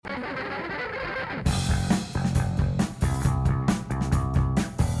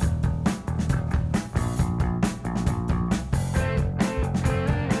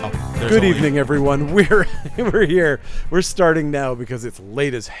Good evening, everyone. We're here. We're starting now because it's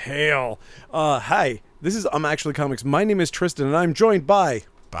late as hell. Hi, this is I'm Actually Comics. My name is Tristan, and I'm joined by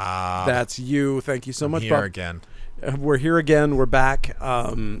Bob. That's you. Thank you so much, here Bob. Again. We're here again. We're back.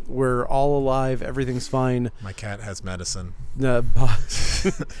 We're all alive. Everything's fine. My cat has medicine.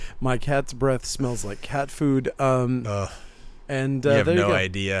 My cat's breath smells like cat food. And you have there you no go.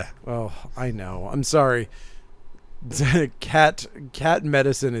 idea. Oh, I know. I'm sorry. Cat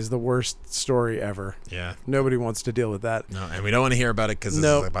medicine is the worst story ever. Yeah. Nobody wants to deal with that. No, and we don't want to hear about it because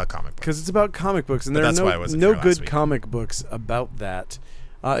it's about comic books. Because it's about comic books, and But there that's are why I wasn't no here last good week. comic books about that,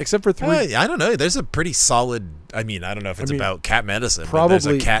 except for three. I don't know. There's a pretty solid. I don't know if it's about cat medicine. But there's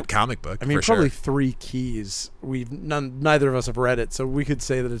a cat comic book. Probably sure. Three Keys. Neither of us have read it, so we could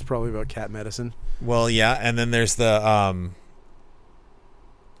say that it's probably about cat medicine. Well, yeah, and then there's the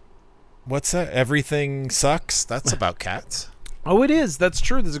what's that? Everything Sucks. That's about cats. Oh, it is. That's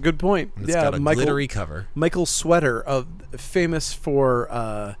true. That's a good point. It's got a glittery cover. Michael Sweater, famous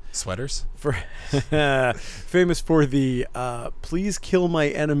for Sweaters. Famous for the "Please Kill My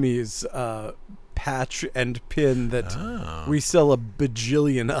Enemies" patch and pin that we sell a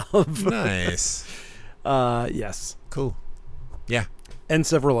bajillion of. Nice. Yes. Cool. Yeah. And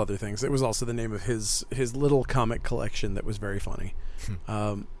several other things. It was also the name of his little comic collection that was very funny.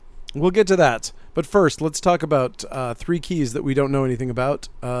 We'll get to that. But first, let's talk about Three Keys that we don't know anything about.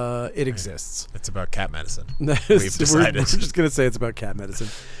 It exists. It's about cat medicine. We've decided. We're just going to say it's about cat medicine.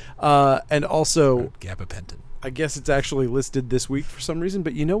 And also, gabapentin. I guess it's actually listed this week for some reason.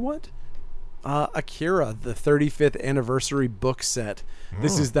 But you know what? Akira, the 35th anniversary book set.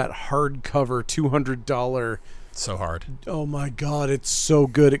 This is that hardcover $200. So hard. Oh my god, it's so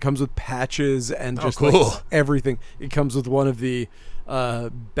good. It comes with patches and just cool. like everything. It comes with one of the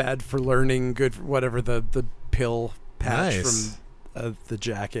bad for learning, good for whatever, the pill patch from the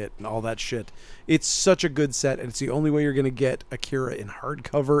jacket and all that shit. It's such a good set, and it's the only way you're going to get Akira in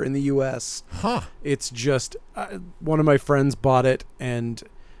hardcover in the US. Huh. It's just one of my friends bought it and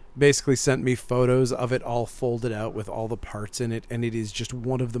basically sent me photos of it all folded out with all the parts in it, and it is just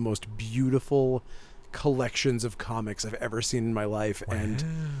one of the most beautiful collections of comics I've ever seen in my life. Wow. And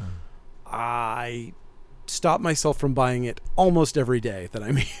I stop myself from buying it almost every day that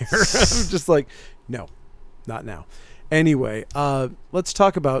I'm here. I'm just like, no, not now. Anyway, let's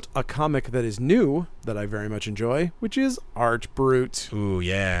talk about a comic that is new that I very much enjoy, which is Art Brut. Ooh,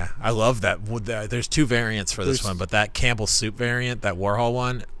 yeah. I love that. There's two variants for this one, but that Campbell Soup variant, that Warhol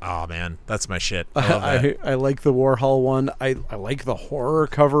one, oh, man, that's my shit. I love that. I like the Warhol one. I like the horror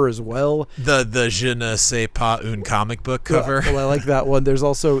cover as well. The Je ne sais pas un comic book cover. Well, I like that one. There's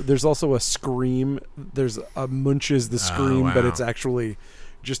also a Scream. There's a Munch's The Scream, but it's actually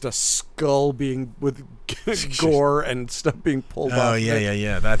just a skull being with gore and stuff being pulled off. Oh,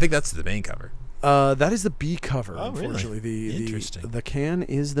 yeah. I think that's the main cover. That is the B cover, unfortunately. Really? Interesting. The can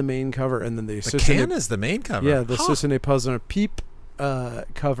is the main cover, and then the can is the main cover? Yeah, the Ce n'est pas un pipe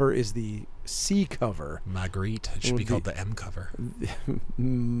cover is the C cover. Magritte. It should be called the M cover.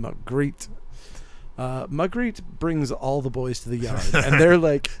 Magritte. Magritte brings all the boys to the yard, and they're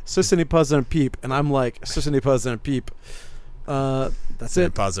like, Ce n'est pas un pipe, and I'm like, Ce n'est pas un pipe. That's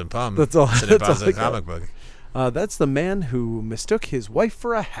it. That's all. That's all I comic book. That's the man who mistook his wife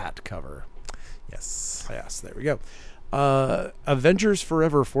for a hat cover. Yes. There we go. Avengers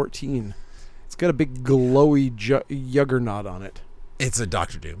Forever 14. It's got a big glowy juggernaut on it. It's a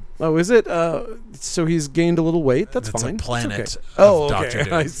Doctor Doom. Oh, is it? So he's gained a little weight. That's fine. It's a planet of Doctor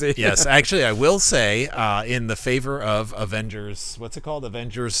Doom. I see. Yes, actually, I will say, in the favor of Avengers, what's it called?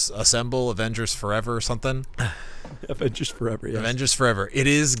 Avengers Assemble, Avengers Forever, or something? Avengers Forever, yes. Avengers Forever. It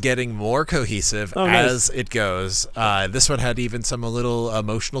is getting more cohesive as it goes. This one had even some little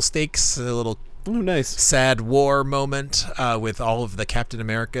emotional stakes, a little sad war moment with all of the Captain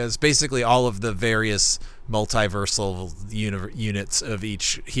Americas. Basically, all of the various multiversal units of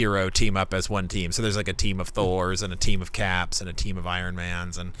each hero team up as one team. So there's like a team of Thors and a team of Caps and a team of Iron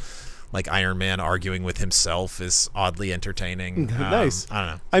Mans, and like Iron Man arguing with himself is oddly entertaining. Nice. I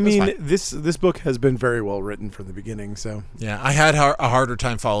don't know. I mean, this book has been very well written from the beginning. So yeah, I had a harder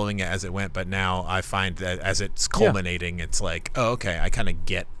time following it as it went, but now I find that as it's culminating, it's like, oh, okay, I kind of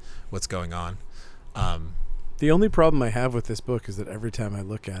get what's going on. The only problem I have with this book is that every time I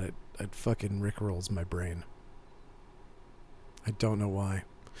look at it, it fucking rickrolls my brain. I don't know why.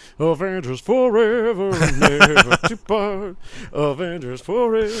 Avengers forever, never to part. Avengers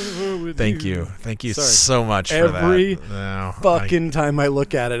forever with Thank you so much for that. Every fucking time I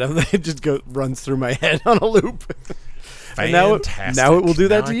look at it, it just runs through my head on a loop. Fantastic. Now it will do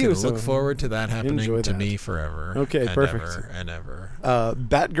that to you. I can look forward to that happening to me forever. Okay, perfect. Ever.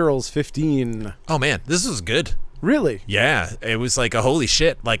 Batgirls 15. Oh man, this is good. Really? Yeah, it was like a holy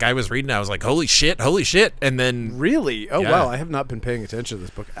shit. Like I was reading, I was like, holy shit, and then really, wow, I have not been paying attention to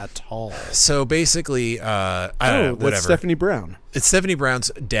this book at all. So basically, I don't know, whatever. That's Stephanie Brown. It's Stephanie Brown's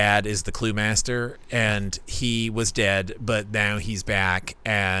dad is the Clue Master, and he was dead, but now he's back,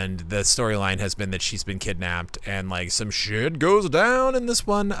 and the storyline has been that she's been kidnapped, and like some shit goes down in this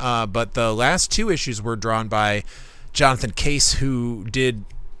one. But the last 2 issues were drawn by Jonathan Case, who did.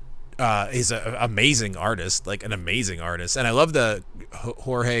 Is an amazing artist, and I love the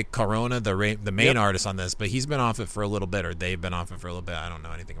Jorge Corona, the main artist on this, but he's been off it for a little bit, or they've been off it for a little bit. I don't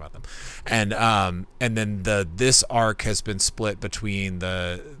know anything about them, and then this arc has been split between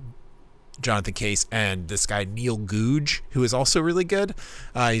the Jonathan Case and this guy Neil Googe, who is also really good.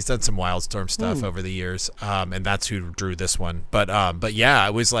 He's done some Wildstorm stuff over the years, and that's who drew this one. But yeah,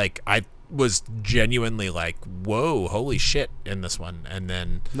 it was like I was genuinely like, whoa, holy shit in this one, and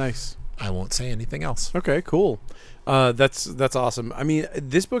then nice. I won't say anything else. Okay, cool. That's awesome. I mean,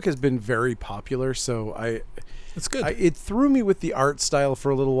 this book has been very popular, so it's good. It threw me with the art style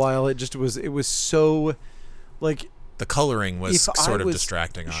for a little while. It was so like the coloring was sort of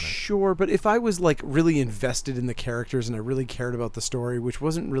distracting on it. Sure, but if I was like really invested in the characters and I really cared about the story, which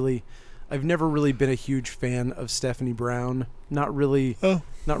wasn't really. I've never really been a huge fan of Stephanie Brown. Not really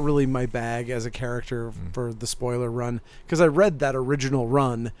my bag as a character for the spoiler run. Because I read that original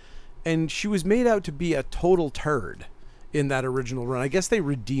run, and she was made out to be a total turd in that original run. I guess they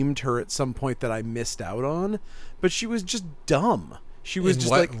redeemed her at some point that I missed out on, but she was just dumb. She was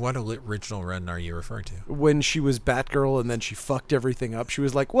just what original run are you referring to? When she was Batgirl and then she fucked everything up. She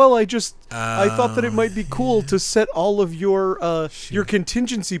was like, "Well, I thought that it might be cool to set all of your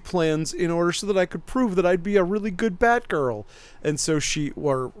contingency plans in order so that I could prove that I'd be a really good Batgirl." And so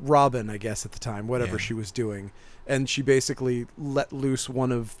or Robin, I guess at the time, whatever she was doing, and she basically let loose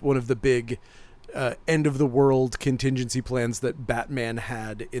one of the big end of the world contingency plans that Batman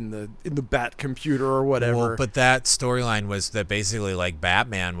had in the Bat computer or whatever. Well, but that storyline was that basically like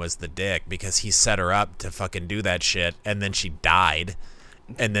Batman was the dick because he set her up to fucking do that shit, and then she died.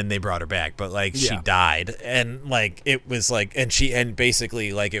 And then they brought her back, but she died, and it was and basically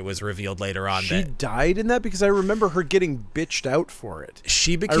it was revealed later on she died in that, because I remember her getting bitched out for it.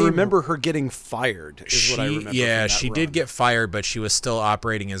 I remember her getting fired. What I remember. Yeah, she did get fired, but she was still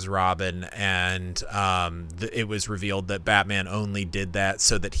operating as Robin, and it was revealed that Batman only did that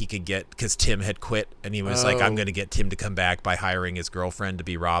so that he could because Tim had quit, and he was like, "I'm going to get Tim to come back by hiring his girlfriend to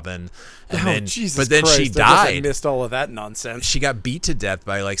be Robin." And Jesus then Christ, she died. I missed all of that nonsense. She got beat to death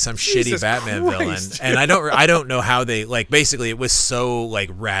by some shitty Batman villain, and I don't know how they basically it was so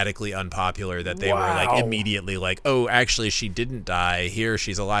radically unpopular that they were immediately oh, actually she didn't die, here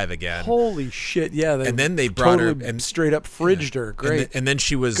she's alive again. Holy shit, yeah. And then they brought her and straight up fridged her. Great. And then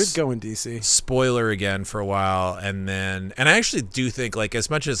she was good going, DC. Spoiler again for a while, and I actually do think as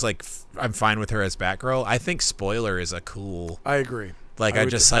much as I'm fine with her as Batgirl, I think Spoiler is a cool. I agree.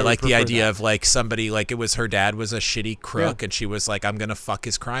 I like the idea of somebody it was her dad was a shitty crook, and she was like, I'm gonna fuck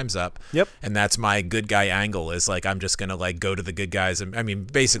his crimes up. Yep. And that's my good guy angle is I'm just gonna go to the good guys, and I mean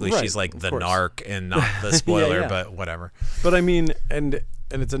basically she's the narc and not the spoiler, but whatever. But I mean, and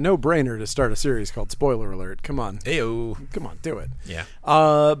it's a no-brainer to start a series called Spoiler Alert. Come on. Ayo. Come on, do it. Yeah.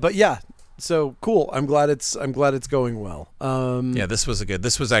 But yeah. So cool. I'm glad it's going well. Yeah, this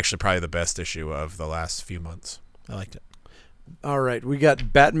was actually probably the best issue of the last few months. I liked it. All right, we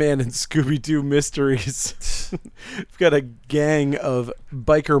got Batman and Scooby-Doo mysteries. We've got a gang of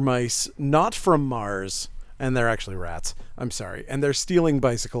biker mice, not from Mars, and they're actually rats. I'm sorry. And they're stealing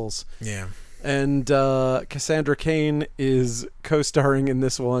bicycles. Yeah. And Cassandra Cain is co-starring in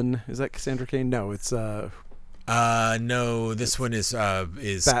this one. Is that Cassandra Cain? No, it's no, this one is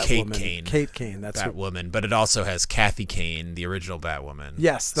Kate Kane. Kate Kane, that's Batwoman, but it also has Kathy Kane, the original Batwoman.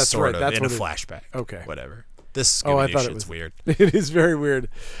 Yes, that's right. That's in a flashback. Okay. Whatever. This I thought it was weird. It is very weird.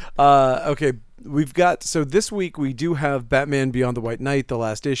 Okay, we've got this week we do have Batman Beyond the White Knight, the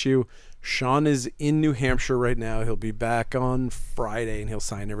last issue. Sean is in New Hampshire right now. He'll be back on Friday and he'll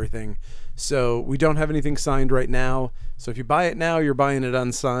sign everything. So we don't have anything signed right now. So if you buy it now, you're buying it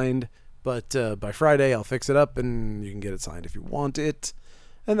unsigned. But by Friday, I'll fix it up and you can get it signed if you want it.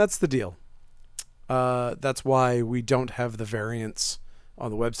 And that's the deal. That's why we don't have the variants on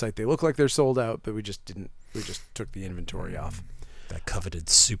the website. They look like they're sold out, but we just didn't. We just took the inventory off. That coveted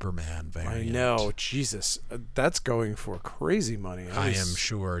Superman variant. I know. Jesus. That's going for crazy money. I am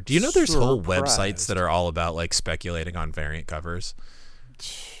sure. Do you know there's whole websites that are all about speculating on variant covers?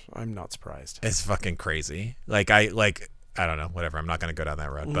 I'm not surprised. It's fucking crazy. I don't know, whatever. I'm not going to go down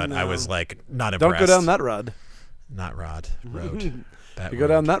that road, but I was like not Don't impressed. go down that road. Not road. You go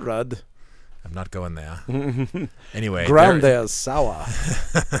down that road. I'm not going there. Anyway. Ground there's sour.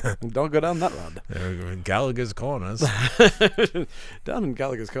 Don't go down that road. Gallagher's Corners. Down in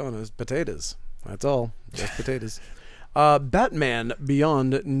Gallagher's Corners, potatoes. That's all. Just potatoes. Batman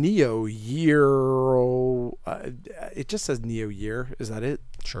Beyond Neo Year. It just says Neo Year. Is that it?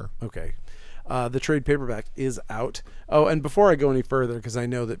 Sure. Okay. The trade paperback is out. Oh, and before I go any further, because I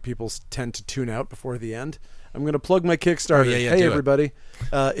know that people tend to tune out before the end, I'm going to plug my Kickstarter. Hey, everybody.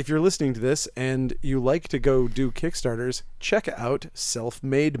 If you're listening to this and you like to go do Kickstarters, check out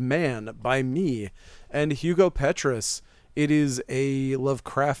Self-Made Man by me and Hugo Petrus. It is a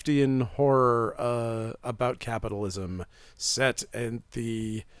Lovecraftian horror about capitalism set in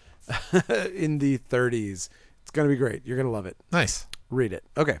the in the 30s. It's going to be great. You're going to love it. Nice. Read it.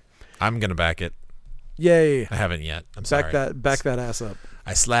 Okay. I'm going to back it. Yay. I haven't yet. I'm sorry. Back that ass up.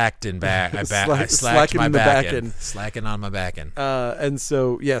 I slacked and back. I slacked my back in. Slacking on my back end. And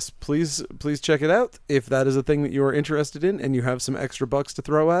so, yes, please check it out. If that is a thing that you are interested in and you have some extra bucks to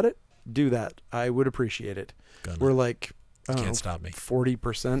throw at it, do that. I would appreciate it. We're like, can't stop me.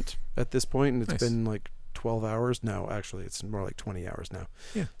 40% at this point, and it's been like 12 hours. No, actually, it's more like 20 hours now.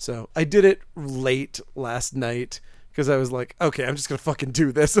 Yeah. So I did it late last night because I was like, okay, I'm just going to fucking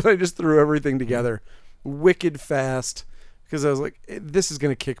do this. And I just threw everything together wicked fast. Because I was like, this is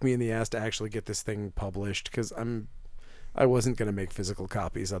going to kick me in the ass to actually get this thing published because I wasn't going to make physical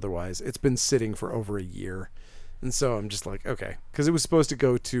copies otherwise. It's been sitting for over a year. And so I'm just like, okay. Because it was supposed to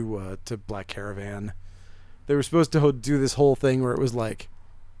go to Black Caravan. They were supposed to do this whole thing where it was like,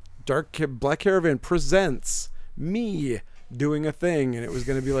 Black Caravan presents me doing a thing. And it was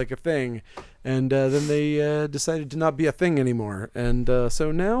going to be like a thing. And then they decided to not be a thing anymore. And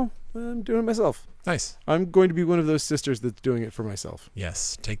so now I'm doing it myself. Nice. I'm going to be one of those sisters that's doing it for myself.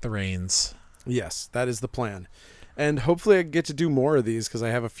 Yes. Take the reins. Yes, that is the plan. And hopefully I get to do more of these because I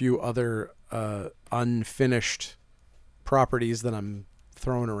have a few other unfinished properties that I'm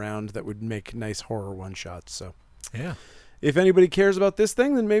throwing around that would make nice horror one-shots. So, yeah. If anybody cares about this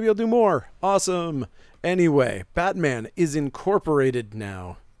thing, then maybe I'll do more. Awesome. Anyway, Batman is incorporated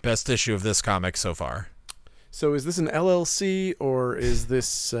now. Best issue of this comic so far. So is this an LLC or is this...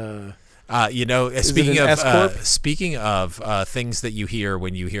 speaking of things that you hear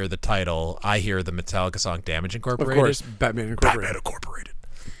when you hear the title, I hear the Metallica song "Damage Incorporated." Of course, Batman Incorporated.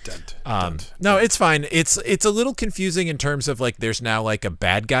 No, it's fine. It's a little confusing in terms of like there's now like a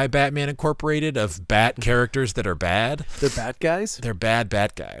bad guy Batman Incorporated of bat characters that are bad. They're bat guys. They're bad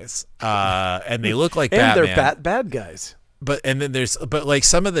guys, and they look like and Batman. They're bad guys. But like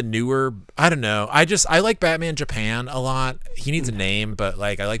some of the newer, I don't know. I like Batman Japan a lot. He needs a name, but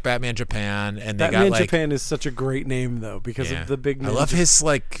like I like Batman Japan, and they Batman got like Japan is such a great name though because of the big. I love his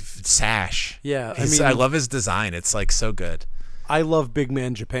like sash. Yeah, I love his design. It's like so good. I love Big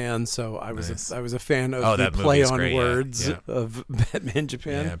Man Japan, so I was I was a fan of the play on words of Batman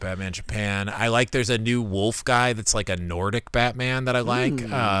Japan. Yeah, Batman Japan. I like. There's a new wolf guy that's like a Nordic Batman that I like.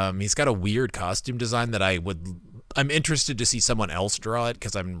 He's got a weird costume design that I'm interested to see someone else draw it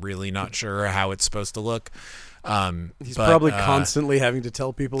because I'm really not sure how it's supposed to look. He's probably constantly having to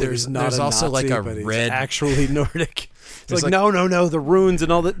tell people there's not there's a also Nazi, like a but red he's actually Nordic. It's like no, the runes and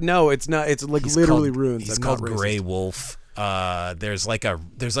all that. No, it's not. It's like literally runes. He's called Grey Wolf. There's like a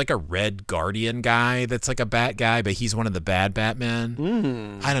red Guardian guy that's like a bat guy, but he's one of the bad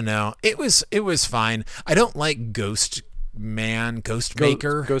Batmen. I don't know. It was fine. I don't like Ghostmaker.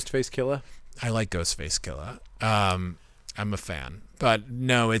 Ghostface Killer. I like Ghostface Killer. I'm a fan. But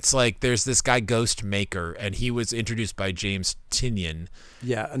no, it's like there's this guy Ghostmaker, and he was introduced by James Tynion.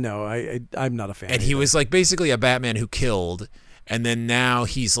 Yeah, no, I'm not a fan. And he was like basically a Batman who killed, and then now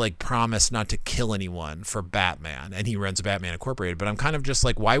he's like promised not to kill anyone for Batman, and he runs Batman Incorporated. But I'm kind of just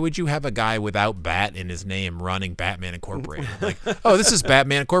like, why would you have a guy without Bat in his name running Batman Incorporated? Like, oh, this is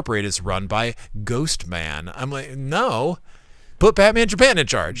Batman Incorporated. It's run by Ghostman. I'm like, no, put Batman Japan in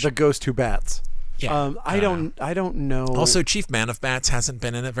charge. The ghost who bats. Yeah, I don't know. Also, Chief Man of Bats hasn't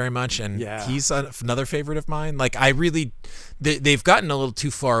been in it very much, and he's another favorite of mine. Like, they've gotten a little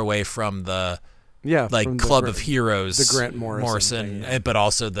too far away from the Club of Heroes, the Grant Morrison thing, but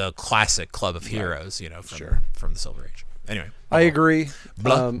also the classic Club of Heroes, from the Silver Age. Anyway, I agree.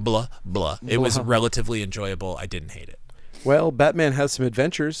 Blah. It was relatively enjoyable. I didn't hate it. Well, Batman has some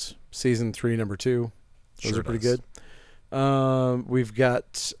adventures. Season 3, number 2. Those are pretty good. We've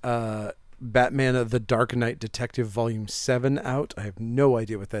got Batman The Dark Knight Detective Volume 7 out. I have no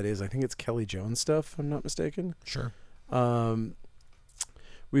idea what that is. I think it's Kelly Jones stuff, if I'm not mistaken. Sure.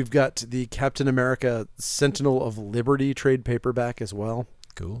 We've got the Captain America Sentinel of Liberty trade paperback as well.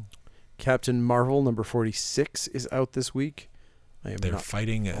 Cool. Captain Marvel number 46 is out this week. They're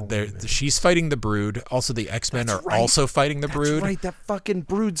fighting. She's fighting the Brood. Also, the X-Men are also fighting the Brood. That's right. That fucking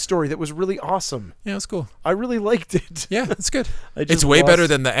Brood story that was really awesome. Yeah, it's cool. I really liked it. Yeah, it's good. It's way better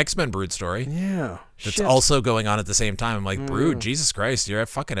than the X-Men Brood story. Yeah. It's also going on at the same time. I'm like, Brood, Jesus Christ, you're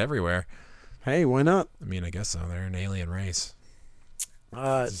fucking everywhere. Hey, why not? I mean, I guess so. They're an alien race.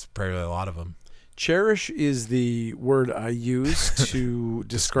 There's probably a lot of them. Cherish is the word I use to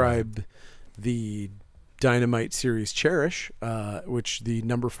describe the Dynamite series Cherish, which the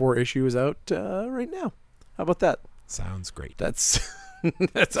number 4 issue is out right now. How about that? Sounds great. That's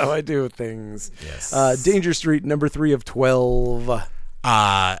how I do things. Yes. Danger Street number 3 of 12.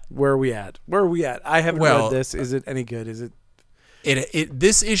 Where are we at? I haven't read this. Is it any good? Is it?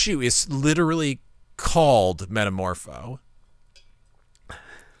 This issue is literally called Metamorpho.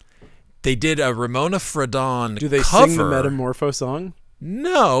 They did a Ramona Fradon cover. Do they sing the Metamorpho song?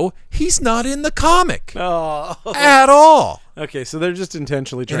 No, he's not in the comic at all. Okay, so they're just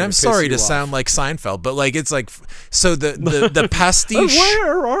intentionally trying. And I'm sorry to sound like Seinfeld, but like it's like so the pastiche.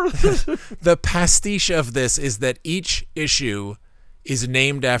 Where are the pastiche of this is that each issue is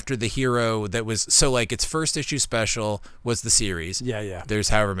named after the hero that was so like its first issue special was the series. Yeah. There's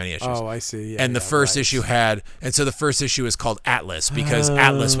however many issues. Oh, I see. Yeah, and the first issue so the first issue is called Atlas because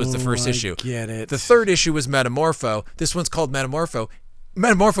Atlas was the first issue. Get it. The third issue was Metamorpho. This one's called Metamorpho.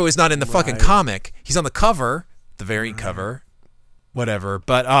 Metamorpho is not in the fucking comic. He's on the cover, the variant cover, whatever.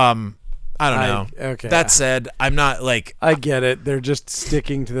 But I don't know. Okay. That said, I'm not like I get it. They're just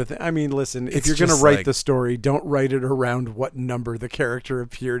sticking to the thing. I mean, listen, if you're going to write the story, don't write it around what number the character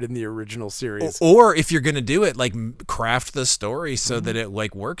appeared in the original series. Or if you're going to do it, like craft the story so that it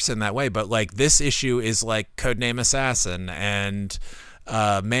like works in that way. But like this issue is like Codename Assassin and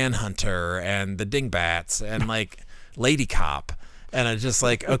Manhunter and the Dingbats and like Lady Cop. And I'm just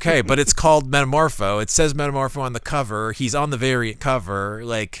like, okay, but it's called Metamorpho. It says Metamorpho on the cover. He's on the variant cover.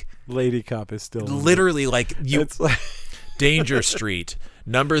 Like Lady Cop is still literally like you. It's like Danger Street,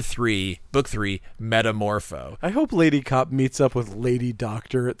 number 3, book 3, Metamorpho. I hope Lady Cop meets up with Lady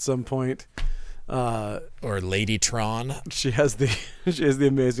Doctor at some point. Or Lady Tron. She has the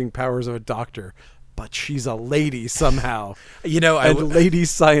amazing powers of a doctor, but she's a lady somehow. You know, lady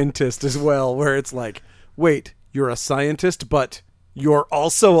scientist as well, where it's like, wait, you're a scientist, but you're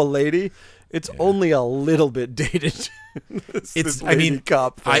also a lady. It's only a little bit dated. this Lady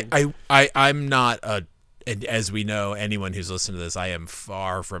Cop thing. I'm not a, and as we know, anyone who's listened to this, I am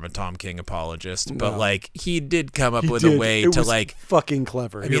far from a Tom King apologist. But like, he did come up with a way to like fucking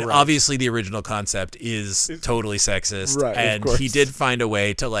clever. I mean, obviously, the original concept is totally sexist, right, and he did find a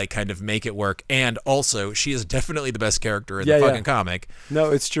way to like kind of make it work. And also, she is definitely the best character in the fucking comic. No,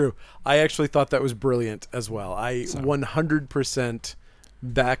 it's true. I actually thought that was brilliant as well. I 100%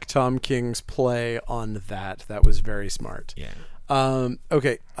 back Tom King's play on that. That was very smart. Yeah.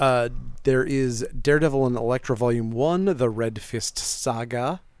 Okay. There is Daredevil and Elektra Volume 1, The Red Fist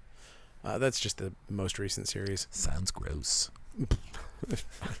Saga. That's just the most recent series. Sounds gross.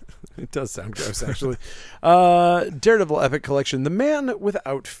 It does sound gross, actually. Daredevil Epic Collection, The Man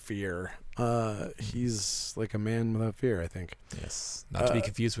Without Fear. He's like a man without fear, I think. Yes. Not to be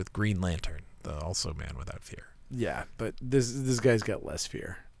confused with Green Lantern, the also man without fear. Yeah, but this guy's got less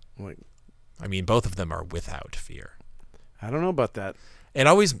fear. Like, I mean, both of them are without fear. I don't know about that. It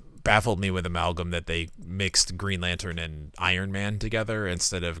always baffled me with Amalgam that they mixed Green Lantern and Iron Man together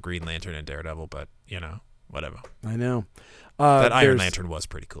instead of Green Lantern and Daredevil, but, you know, whatever. I know. That Iron Lantern was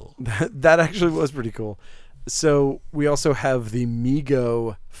pretty cool. That actually was pretty cool. So we also have the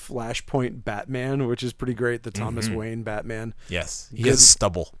Mego Flashpoint Batman, which is pretty great. The Thomas Wayne Batman. Yes. He has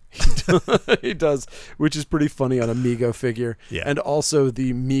stubble. He does, which is pretty funny on a Mego figure. Yeah. And also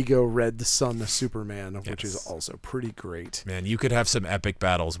the Mego Red Sun Superman, which is also pretty great. Man, you could have some epic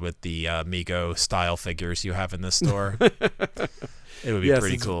battles with the Mego style figures you have in this store. It would be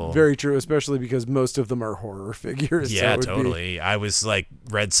pretty cool. Very true, especially because most of them are horror figures. Yeah, so totally. I was like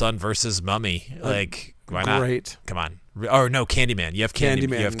Red Sun versus Mummy. Like, why not? Great. Come on. Oh, no, Candyman. You have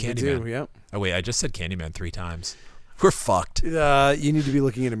Candyman. You have Candyman. Yep. Oh, wait, I just said Candyman 3 times. We're fucked. You need to be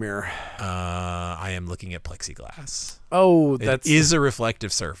looking in a mirror. I am looking at plexiglass. Oh, it is a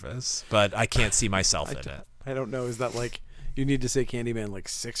reflective surface, but I can't see myself in it. I don't know. Is that like you need to say Candyman like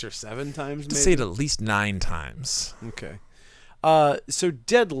 6 or 7 times? Maybe? Say it at least 9 times. Okay. So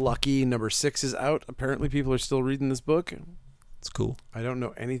Dead Lucky number 6 is out. Apparently, people are still reading this book. It's cool. I don't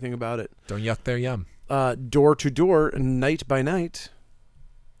know anything about it. Don't yuck their yum. Door to Door, Night by Night.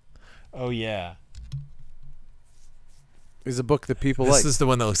 Oh yeah. is a book that people This like. is the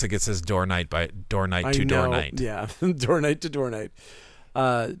one that looks like it says door night to door night. Yeah, door night to door night.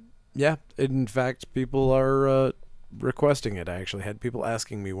 Yeah, in fact, people are requesting it. I actually had people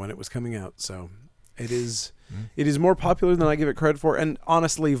asking me when it was coming out, so it is more popular than I give it credit for. And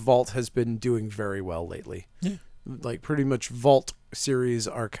honestly, Vault has been doing very well lately. Yeah, like pretty much Vault series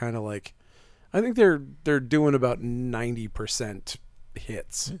are kind of like, I think they're doing about 90%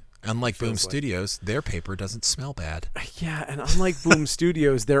 hits. Yeah. Unlike Boom Studios, their paper doesn't smell bad. Yeah, and unlike Boom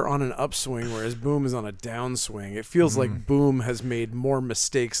Studios, they're on an upswing, whereas Boom is on a downswing. It feels like Boom has made more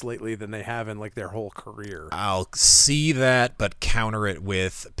mistakes lately than they have in like their whole career. I'll see that, but counter it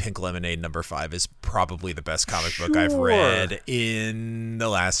with Pink Lemonade #5 is probably the best comic book I've read in the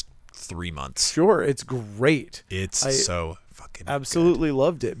last 3 months. Sure, it's great. It's so fucking absolutely good.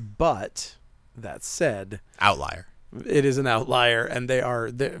 Loved it, but that said, outlier. It is an outlier, and they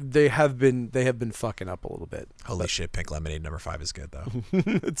have been fucking up a little bit. Holy shit! Pink Lemonade #5 is good though.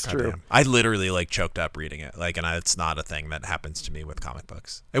 It's true. Damn. I literally like choked up reading it. Like, and it's not a thing that happens to me with comic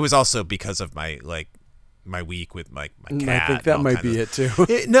books. It was also because of my week with my cat. I think that might be it too.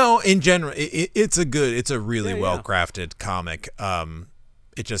 No, in general, it's a really well crafted comic.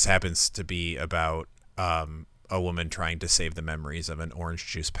 It just happens to be about a woman trying to save the memories of an orange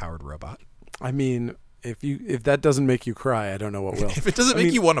juice powered robot. I mean, if that doesn't make you cry, I don't know what will. If it doesn't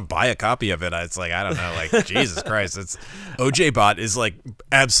make you want to buy a copy of it, it's like, I don't know, like Jesus Christ. It's OJ Bot is like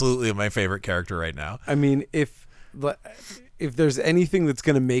absolutely my favorite character right now. I mean, if there's anything that's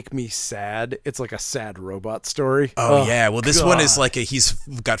going to make me sad, it's like a sad robot story. Oh yeah. Well, this one is like he's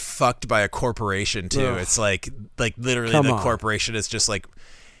got fucked by a corporation too. Ugh. It's like literally the corporation is just like,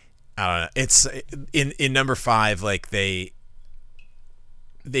 I don't know. It's in #5, like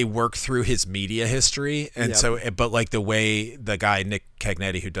they work through his media history, and so, but like the way the guy Nick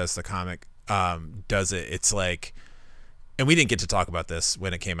Cagnetti, who does the comic, does it, it's like, and we didn't get to talk about this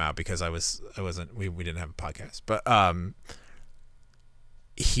when it came out because we didn't have a podcast, but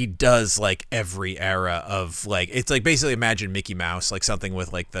he does like every era of like, it's like basically imagine Mickey Mouse, like something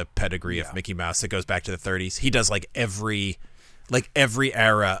with like the pedigree of Mickey Mouse that goes back to the 30s. He does like every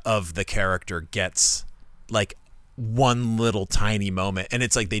era of the character gets like one little tiny moment, and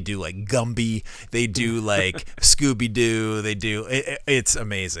it's like they do like Gumby, they do like Scooby-Doo, they do it's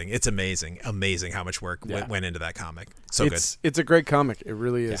amazing. It's amazing how much work went into that comic. Good. It's a great comic. It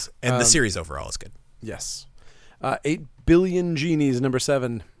really is. And the series overall is good. Yes. 8 Billion Genies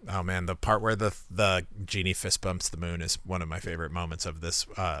 #7. Oh man, the part where the genie fist bumps the moon is one of my favorite moments of this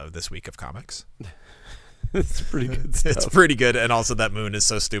week of comics. It's pretty good stuff. It's pretty good, and also that moon is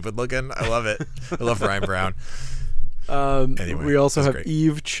so stupid looking. I love it. I love Ryan Brown. Anyway, we also have great.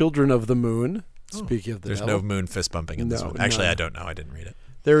 Eve, Children of the Moon. Speaking of the There's no moon fist bumping in this one. Actually, I don't know. I didn't read it.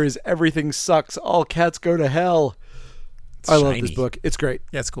 There is Everything Sucks. All Cats Go to Hell. I love this book. It's great.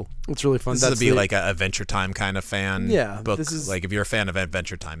 Yeah, it's cool. It's really fun. This would be like a Adventure Time kind of fan book. This is, like if you're a fan of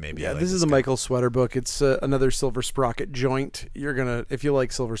Adventure Time, maybe. Yeah, this is a Michael Sweater book. It's another Silver Sprocket joint. If you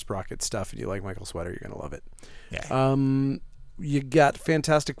like Silver Sprocket stuff and you like Michael Sweater, you're gonna love it. Yeah. You got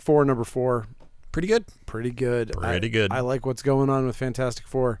Fantastic Four #4. Pretty good. Pretty good. I like what's going on with Fantastic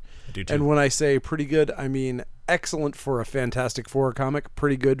Four. I do too. And when I say pretty good, I mean excellent for a Fantastic Four comic,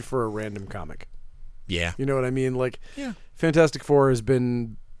 pretty good for a random comic. Yeah. You know what I mean? Like, Fantastic Four has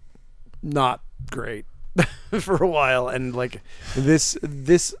been not great for a while, and like this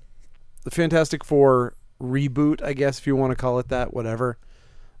Fantastic Four reboot, I guess if you want to call it that, whatever.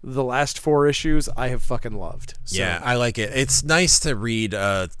 The last 4 issues I have fucking loved. So. Yeah, I like it. It's nice to read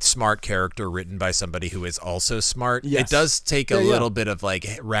a smart character written by somebody who is also smart. Yes. It does take a little bit of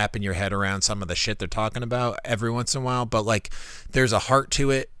like wrapping your head around some of the shit they're talking about every once in a while, but like there's a heart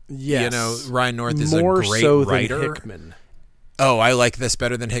to it. Yes. You know, Ryan North is more a great so writer. Than Hickman. Oh, I like this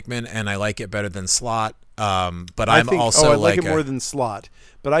better than Hickman, and I like it better than Slott. But I like it more than Slott.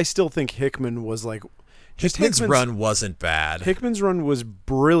 But I still think Hickman was like. Hickman's run wasn't bad. Hickman's run was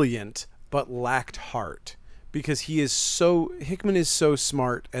brilliant, but lacked heart because Hickman is so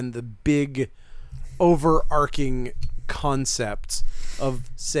smart, and the big, overarching concepts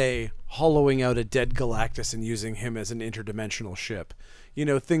of, say, hollowing out a dead Galactus and using him as an interdimensional ship,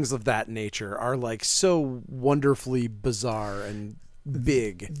 things of that nature are like so wonderfully bizarre and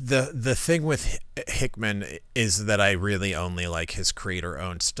big. The thing with Hickman is that I really only like his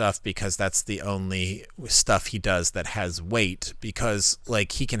creator-owned stuff because that's the only stuff he does that has weight, because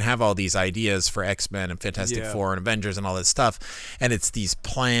like he can have all these ideas for X-Men and Fantastic Four and Avengers and all this stuff, and it's these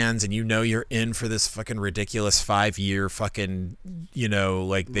plans, and you're in for this fucking ridiculous 5-year fucking,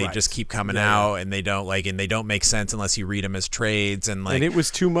 like they just keep coming out and they don't make sense unless you read them as trades, and it was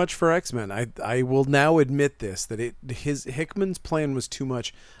too much for X-Men. I will now admit this, that Hickman's plan was too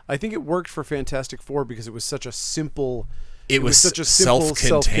much. I think it worked for Fantastic Four because it was such a simple. It was such a simple,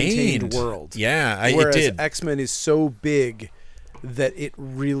 self-contained world. Yeah, whereas it did. X-Men is so big that it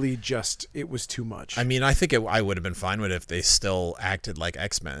really it was too much. I mean, I think I would have been fine with it if they still acted like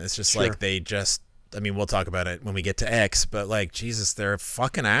X-Men. It's just like they just. I mean, we'll talk about it when we get to X, but like, Jesus, they're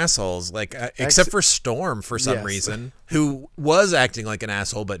fucking assholes. Like, except for Storm for some reason, who was acting like an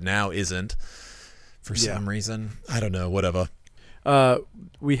asshole but now isn't for some reason. I don't know. Whatever.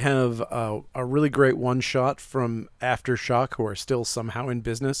 We have a really great one-shot from Aftershock, who are still somehow in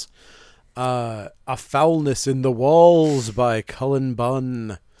business. A Foulness in the Walls by Cullen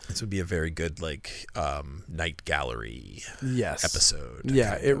Bunn. This would be a very good, like, Night Gallery episode.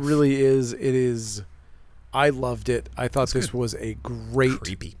 Yeah, it really is. It is. I loved it. I thought this was a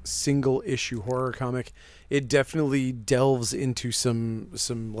great single-issue horror comic. It definitely delves into some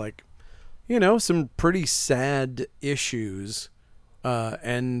like, some pretty sad issues.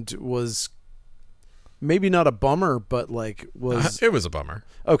 And was maybe not a bummer, but like was... It was a bummer.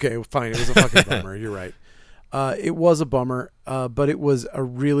 Okay, fine. It was a fucking bummer. You're right. It was a bummer, but it was a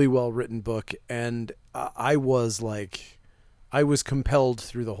really well-written book, and I was compelled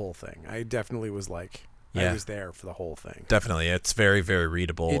through the whole thing. I definitely was like... I was there for the whole thing. Definitely. It's very, very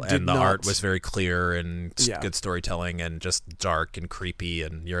readable, and the art was very clear and good storytelling and just dark and creepy,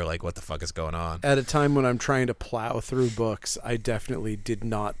 and you're like, what the fuck is going on? At a time when I'm trying to plow through books, I definitely did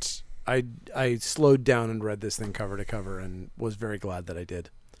not... I slowed down and read this thing cover to cover and was very glad that I did.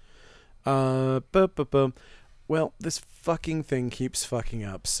 Well, this fucking thing keeps fucking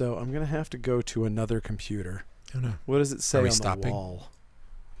up, so I'm going to have to go to another computer. Oh, no. What does it say on stopping? The wall?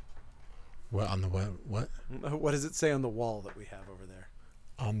 What on the what? What does it say on the wall that we have over there?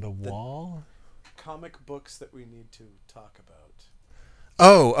 On the wall? Comic books that we need to talk about.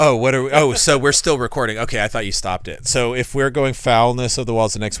 Oh, what are we? Oh, so we're still recording. Okay, I thought you stopped it. So if we're going Foulness of the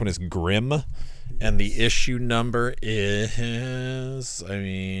Walls, the next one is Grimm, and the issue number is,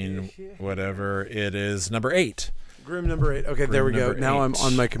 whatever it is, number 8. Grimm number 8. Okay, there we go. Now I'm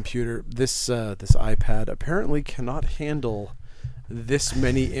on my computer. This iPad apparently cannot handle this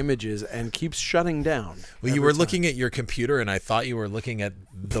many images and keeps shutting down. Well, you were looking at your computer, and I thought you were looking at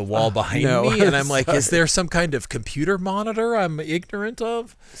the wall behind me, and I'm like, is there some kind of computer monitor I'm ignorant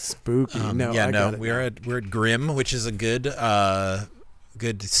of? Spooky. We're at Grimm, which is a good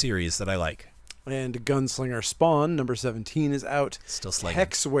series that I like. And Gunslinger Spawn number 17 is out. Still slinging.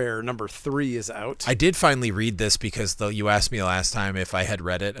 Hexware number 3 is out. I did finally read this because you asked me last time if I had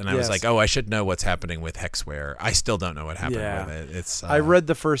read it, and I was like, I should know what's happening with Hexware. I still don't know what happened with it. It's I read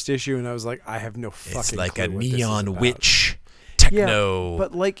the first issue and I was like, I have no fucking clue. It's like a neon witch techno. Yeah,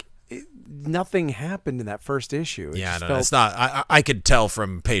 but like nothing happened in that first issue. It's not. I could tell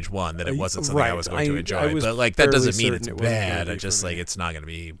from page 1 that it wasn't something I was going to enjoy. But like that doesn't mean it's bad. I just like it's not going to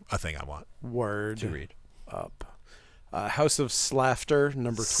be a thing I want. Word to read. Up. House of Slafter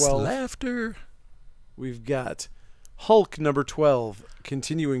number 12. Slafter. We've got Hulk number 12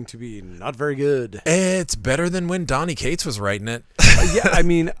 continuing to be not very good. It's better than when Donny Cates was writing it.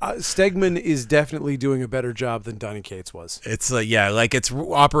 Stegman is definitely doing a better job than Donny Cates was. It's it's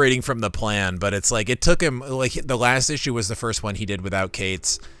operating from the plan, but it's like it took him, like the last issue was the first one he did without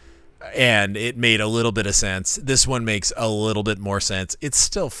Cates, and it made a little bit of sense. This one makes a little bit more sense. It's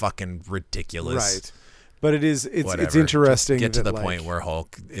still fucking ridiculous. Right. But it's interesting. Just get to the point where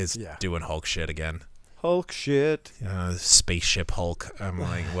Hulk is doing Hulk shit again. Hulk shit. Spaceship Hulk. I'm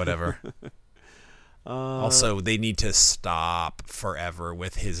like, whatever. Also, they need to stop forever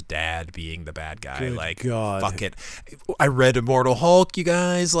with his dad being the bad guy. God. Fuck it. I read Immortal Hulk, you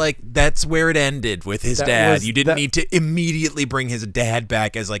guys. Like, that's where it ended with his dad. You didn't need to immediately bring his dad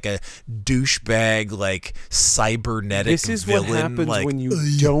back as like a douchebag, like cybernetic villain. This is what happens when you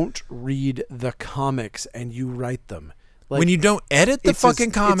don't read the comics and you write them. When you don't edit the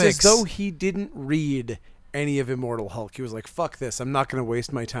fucking comics. It's as though he didn't read any of Immortal Hulk. He was like, fuck this. I'm not going to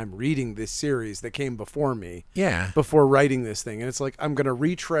waste my time reading this series that came before me. Yeah. Before writing this thing. And it's like, I'm going to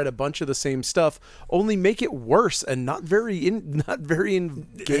retread a bunch of the same stuff, only make it worse and not very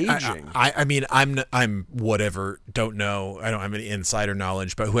engaging. I mean, I'm whatever, don't know. I don't have any insider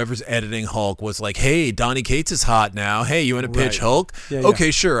knowledge, but whoever's editing Hulk was like, hey, Donny Cates is hot now. Hey, you want to pitch Hulk? Yeah,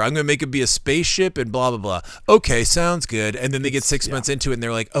 okay, sure. I'm going to make it be a spaceship and blah, blah, blah. Okay, sounds good. And then they get 6 months into it and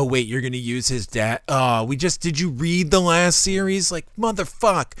they're like, oh, wait, you're going to use his dad. Oh, did you read the last series? Like,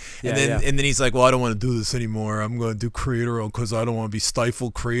 motherfuck. And then he's like, well, I don't want to do this anymore. I'm going to do creator because I don't want to be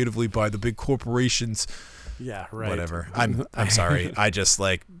stifled creatively by the big corporations. Yeah, right. Whatever. I'm sorry. I just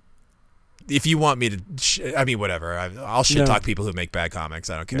like, if you want me to, I mean, whatever. I'll shit talk people who make bad comics.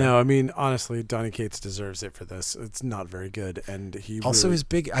 I don't care. No, I mean, honestly, Donny Cates deserves it for this. It's not very good. And he also his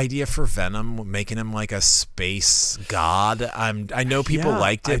big idea for Venom, making him like a space god. I know people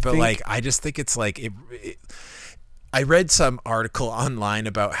liked it, but like, I just think it's like, I read some article online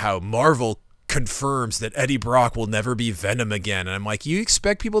about how Marvel confirms that Eddie Brock will never be Venom again, and I'm like, you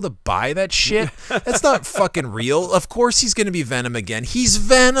expect people to buy that shit? That's not fucking real. Of course he's gonna be Venom again. He's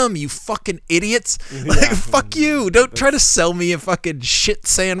Venom, you fucking idiots. Like, fuck you. Don't try to sell me a fucking shit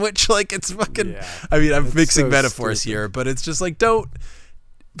sandwich. Like, it's fucking I mean, I'm mixing metaphors here, but it's just like, don't.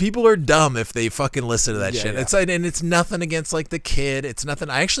 People are dumb if they fucking listen to that shit. It's and it's nothing against like the kid. It's nothing.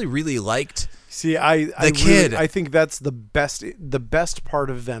 I actually really liked. See, I think that's the best. The best part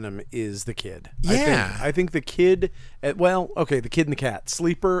of Venom is the kid. Yeah, I think the kid. Well, okay, the kid and the cat,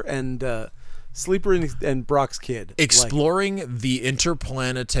 Sleeper and Brock's kid. Exploring the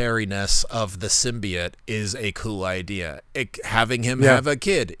interplanetariness of the symbiote is a cool idea. Having him have a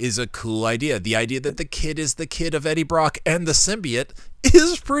kid is a cool idea. The idea that the kid is the kid of Eddie Brock and the symbiote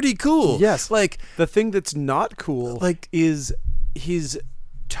is pretty cool. Yes, like the thing that's not cool, is his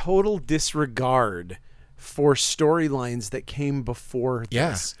total disregard for storylines that came before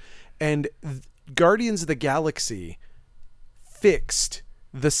this. And Guardians of the Galaxy fixed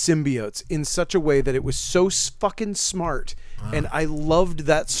the symbiotes in such a way that it was so fucking smart. And I loved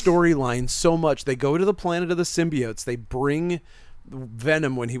that storyline so much. They go to the planet of the symbiotes. They bring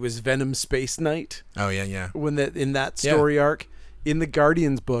Venom when he was Venom Space Knight. Oh yeah. When in that story arc in the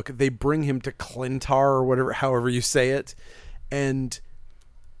Guardians book, they bring him to Clintar or whatever, however you say it, and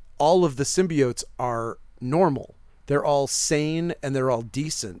all of the symbiotes are normal. They're all sane and they're all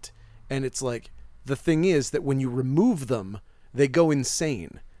decent. And it's like, the thing is that when you remove them, they go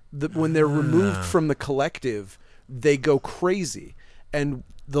insane. When they're removed from the collective, they go crazy. And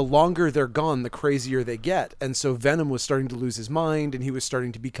the longer they're gone, the crazier they get. And so Venom was starting to lose his mind, and he was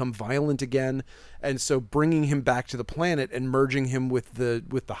starting to become violent again. And so bringing him back to the planet and merging him with the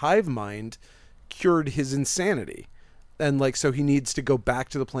hive mind cured his insanity. And like, so he needs to go back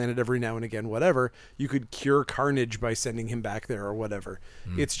to the planet every now and again, whatever. You could cure Carnage by sending him back there or whatever.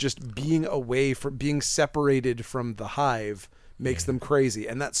 It's just being being separated from the hive makes them crazy.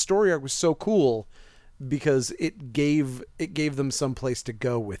 And that story arc was so cool because it gave them some place to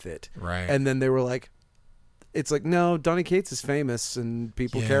go with it. Right. And then they were like, it's like, no, Donny Cates is famous and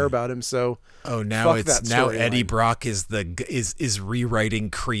people care about him. So now Eddie Brock is is rewriting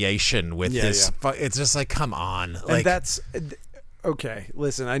creation with this. It's just like, come on. Like, and that's okay.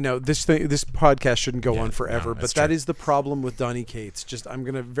 Listen, I know this podcast shouldn't go on forever, but that is the problem with Donny Cates. Just, I'm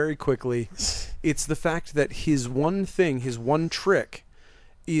going to very quickly. It's the fact that his one trick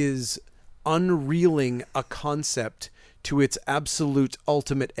is unreeling a concept to its absolute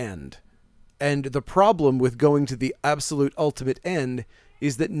ultimate end. And the problem with going to the absolute ultimate end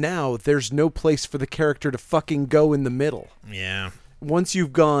is that now there's no place for the character to fucking go in the middle. Yeah. Once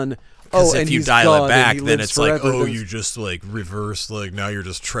you've gone, if you dial it back, then it's forever, like, you just like reverse, like now you're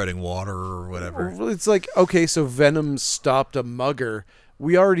just treading water or whatever. It's like, okay, so Venom stopped a mugger.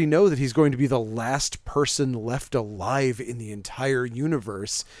 We already know that he's going to be the last person left alive in the entire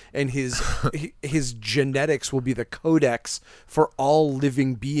universe, and his genetics will be the codex for all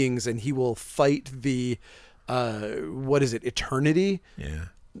living beings, and he will fight the eternity? Yeah.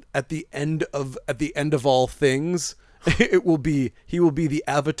 At the end of all things, he will be the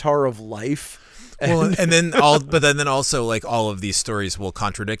avatar of life. Well, and then also like all of these stories will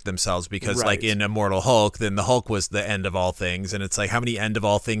contradict themselves because like in Immortal Hulk, then the Hulk was the end of all things, and it's like, how many end of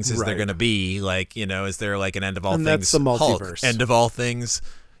all things is there going to be? Like, is there like an end of all things? That's the multiverse. Hulk, end of all things,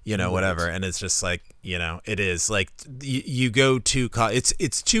 whatever. And it's just like, it is like you go too.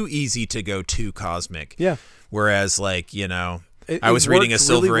 It's too easy to go too cosmic. Yeah. Whereas like I was reading a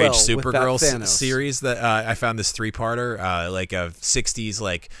Silver really Age Supergirl series that I found this 3-parter, like a 60s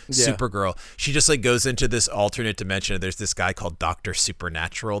like Supergirl. She just like goes into this alternate dimension. There's this guy called Dr.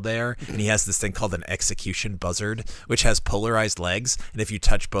 Supernatural there, and he has this thing called an execution buzzard, which has polarized legs, and if you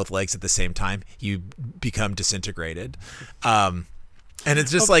touch both legs at the same time, you become disintegrated. And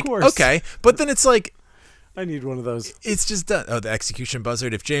it's just like, okay, but then it's like, I need one of those. It's just done. Oh, the execution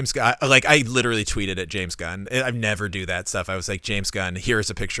buzzard. If James Gunn, like I literally tweeted at James Gunn. I never do that stuff. I was like, James Gunn, here's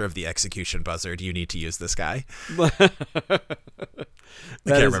a picture of the execution buzzard. You need to use this guy. I can't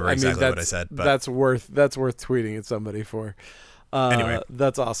remember exactly what I said, but that's worth tweeting at somebody for. Anyway,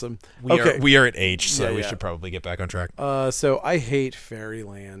 that's awesome. We are at H, so we should probably get back on track. So I hate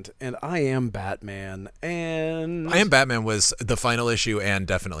Fairyland, and I Am Batman, and I Am Batman was the final issue and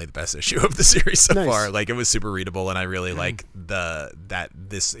definitely the best issue of the series so far. Like, it was super readable, and I really like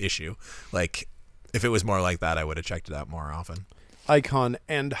this issue. Like, if it was more like that, I would have checked it out more often. Icon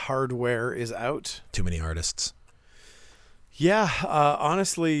and Hardware is out. Too many artists. Yeah,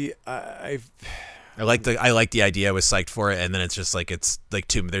 honestly, I like the idea. I was psyched for it, and then it's just like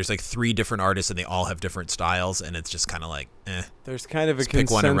there's like 3 different artists, and they all have different styles, and it's just kind of like, There's kind of a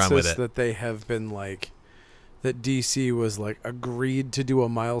consensus that they have been like, that DC was like agreed to do a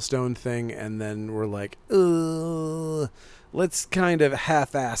milestone thing, and then we're like, let's kind of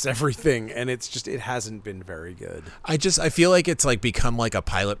half-ass everything, and it hasn't been very good. I feel like it's like become like a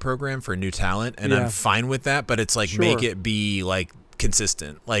pilot program for new talent, and I'm fine with that, but it's like make it be like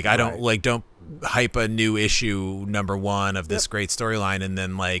consistent. Like I don't hype a new issue number 1 of this great storyline, and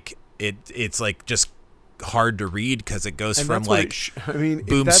then like it's like just hard to read because it goes from like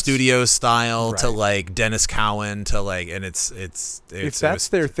Boom Studios style to like Dennis Cowan to like, and it's if that's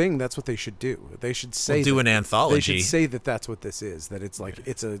their thing, that's what they should do. They should say an anthology. They should say that that's what this is. That it's like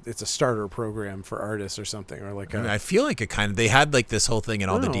it's a starter program for artists or something, or like I feel like it they had like this whole thing in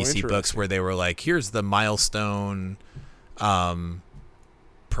all the DC books where they were like, here's the milestone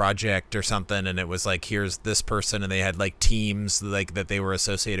project or something, and it was like, here's this person, and they had like teams like that they were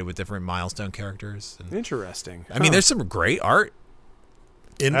associated with different milestone characters. And, interesting. I mean, there's some great art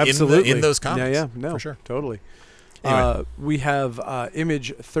in those comics. For sure, totally. Anyway. We have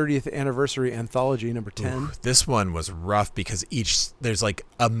Image 30th Anniversary Anthology number 10. Ooh, this one was rough because there's like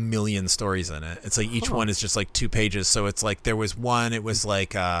a million stories in it. It's like each one is just like 2 pages, so it's like there was one, it was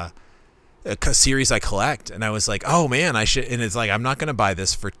like a series I collect, and I was like, oh man, I should, and it's like, I'm not going to buy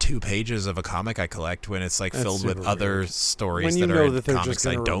this for 2 pages of a comic I collect when it's like filled with other stories that are in comics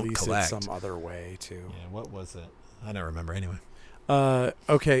I don't collect. Some other way too. Yeah, what was it? I don't remember anyway.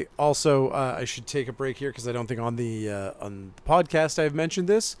 Okay. Also, I should take a break here because I don't think on the podcast I've mentioned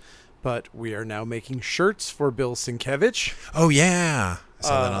this, but we are now making shirts for Bill Sienkiewicz. Oh yeah. I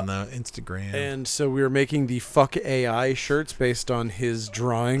saw that on the Instagram. And so we were making the Fuck AI shirts based on his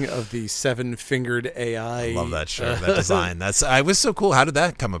drawing of the 7-fingered AI. I love that shirt, that design. I was so cool. How did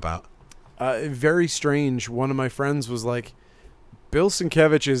that come about? Very strange. One of my friends was like, Bill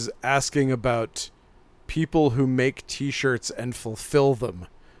Sienkiewicz is asking about people who make T-shirts and fulfill them.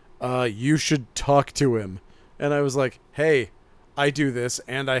 You should talk to him. And I was like, hey, I do this,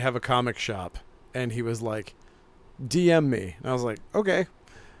 and I have a comic shop. And he was like, DM me. And I was like, okay.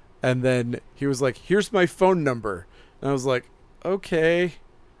 And then he was like, here's my phone number. And I was like, okay.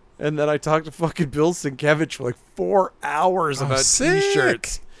 And then I talked to fucking Bill Sienkiewicz for like 4 hours about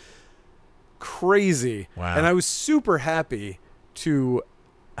T-shirts. Crazy. Wow. And I was super happy to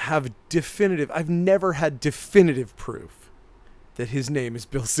have I've never had definitive proof that his name is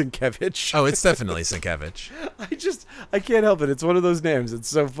Bill Sienkiewicz. Oh, it's definitely Sienkiewicz. I can't help it. It's one of those names. It's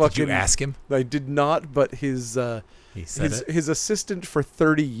so fucking... Did you ask him? I did not, but his assistant for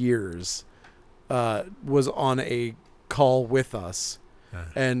 30 years was on a call with us,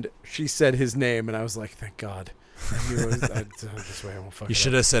 and she said his name, and I was like, thank God. I knew this way I won't fuck You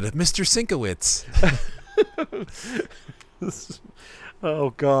should have said, Mr. Sienkiewicz.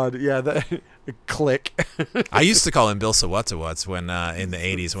 Oh God, yeah, that click. I used to call him Bill Sawatawats when in the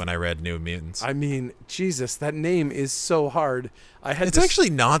 80s when I read New Mutants. I mean, Jesus, that name is so hard. It's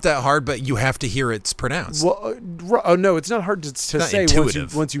actually not that hard, but you have to hear it's pronounced. Well, no, it's not hard to say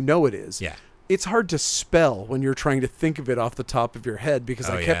once you know it is. Yeah. It's hard to spell when you're trying to think of it off the top of your head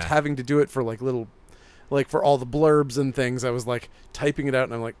because I kept having to do it for for all the blurbs and things. I was like typing it out,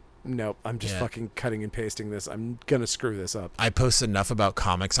 and I'm like, no, I'm just fucking cutting and pasting this. I'm going to screw this up. I post enough about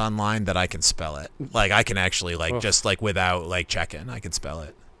comics online that I can spell it. Like, I can actually, just, without, checking, I can spell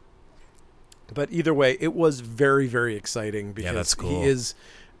it. But either way, it was very, very exciting because that's cool. He is,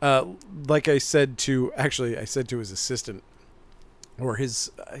 like I said to his assistant, or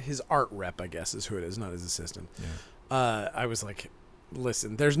his art rep, I guess is who it is, not his assistant. I was like,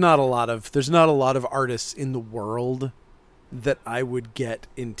 listen, there's not a lot of artists in the world that I would get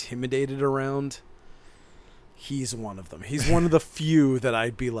intimidated around. He's one of them. He's one of the few that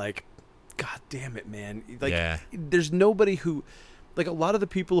I'd be like, God damn it, man. Like, there's nobody who, like, a lot of the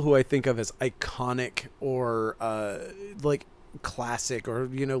people who I think of as iconic or like classic or,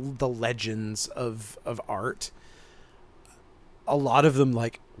 you know, the legends of art, a lot of them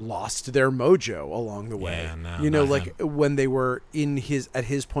like lost their mojo along the way. You know, like when they were at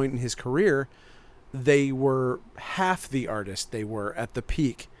his point in his career, they were half the artist they were at the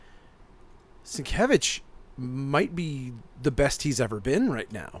peak. Sienkiewicz might be the best he's ever been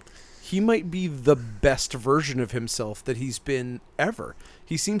right now. He might be the best version of himself that he's been ever.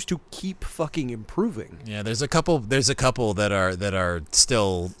 He seems to keep fucking improving. Yeah, there's a couple that are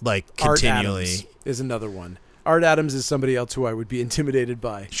still like continually. Art Adams is another one. Art Adams is somebody else who I would be intimidated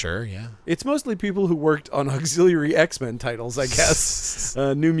by. Sure, yeah. It's mostly people who worked on auxiliary X-Men titles, I guess.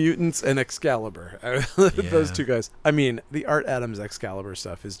 New Mutants and Excalibur. Those two guys. I mean, the Art Adams Excalibur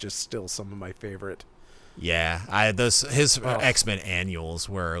stuff is just still some of my favorite. Yeah, his X-Men annuals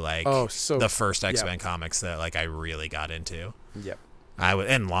were like the first X-Men comics that like I really got into. Yep.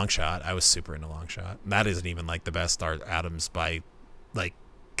 And Longshot. I was super into Longshot. That isn't even like the best Art Adams by like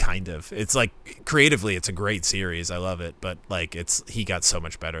kind of. It's like creatively it's a great series. I love it, but like he got so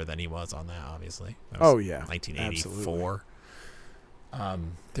much better than he was on that, obviously. That was 1984. Absolutely.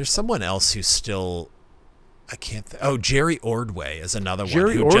 There's someone else who's still I can't Jerry Ordway is another one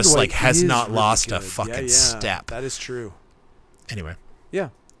who Ordway just like has not really lost good. a fucking step. That is true. Anyway. Yeah.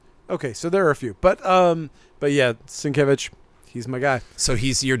 Okay, so there are a few. But yeah, Sienkiewicz, he's my guy. So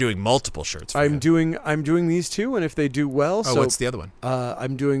you're doing multiple shirts for him. I'm doing these two, and if they do well, what's the other one?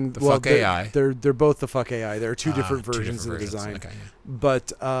 I'm doing the Fuck AI. They're both the Fuck AI. There are two different versions of the design. Okay,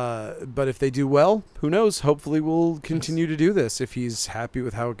 yeah. But if they do well, who knows? Hopefully we'll continue to do this if he's happy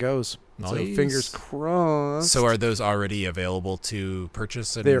with how it goes. Nice. So fingers crossed. So are those already available to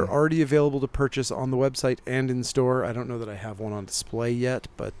purchase? They're already available to purchase on the website and in store. I don't know that I have one on display yet,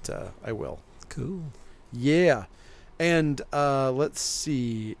 but I will. Cool. Yeah. And let's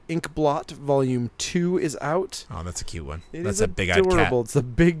see. Inkblot Volume 2 is out. Oh, that's a cute one. That's a big-eyed cat. It's a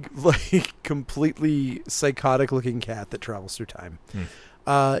big, like, completely psychotic-looking cat that travels through time.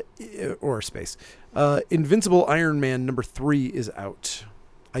 Or space. Invincible Iron Man number 3 is out.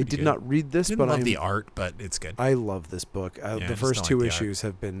 I did not read this, but I love the art, but it's good. I love this book. The first two issues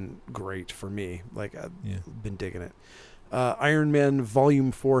have been great for me. Like I've been digging it. Iron Man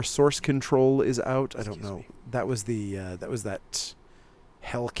Volume 4 Source Control is out. I don't know. That was that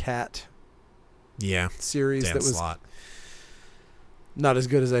Hellcat series that was not as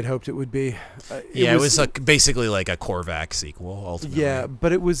good as I'd hoped it would be. It was like basically like a Korvac sequel ultimately. Yeah,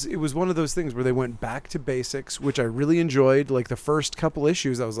 but it was one of those things where they went back to basics, which I really enjoyed. Like the first couple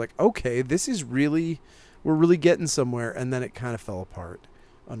issues, I was like, okay, we're really getting somewhere, and then it kind of fell apart,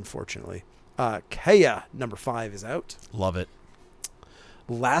 unfortunately. Kaya number 5 is out. Love it.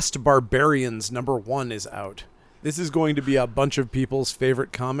 Last Barbarians number 1 is out. This is going to be a bunch of people's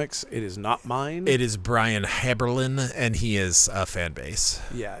favorite comics. It is not mine. It is Brian Haberlin, and he is a fan base.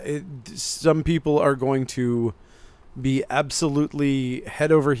 Yeah, some people are going to be absolutely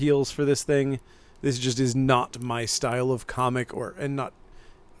head over heels for this thing. This just is not my style of comic,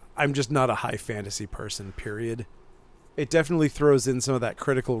 I'm just not a high fantasy person, period. It definitely throws in some of that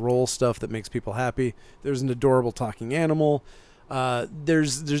Critical Role stuff that makes people happy. There's an adorable talking animal.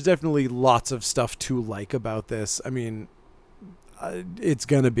 There's definitely lots of stuff to like about this. I mean, it's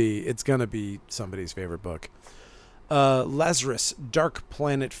gonna be somebody's favorite book. Lazarus, Dark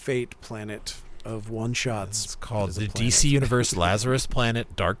Planet Fate, Planet of One Shots. It's called the DC Universe Lazarus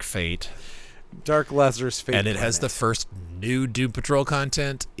Planet Dark Fate. Dark Lazarus Fate. And it has the first new Doom Patrol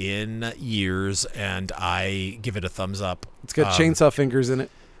content in years, and I give it a thumbs up. It's got chainsaw fingers in it.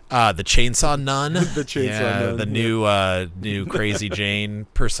 The Chainsaw Nun. The Chainsaw Nun. The new Crazy Jane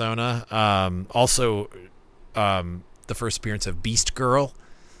persona. Also, the first appearance of Beast Girl.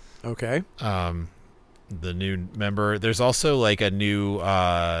 Okay. The new member. There's also like a new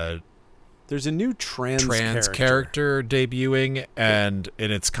there's a new trans character debuting, and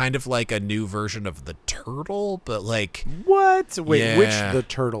it's kind of like a new version of the Turtle, but like what? Wait, which the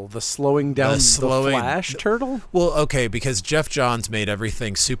Turtle? The slowing down the Flash Turtle? Well, okay, because Jeff Johns made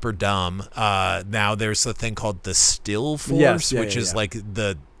everything super dumb. Now there's a thing called the Still Force, which is like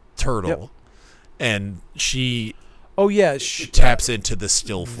the Turtle, and she. Oh yeah, taps into the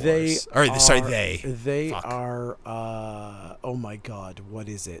Still Force. They are. Oh my God, what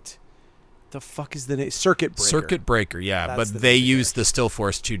is it? the fuck is the name? Circuit Breaker. Circuit Breaker, yeah. But they used the Still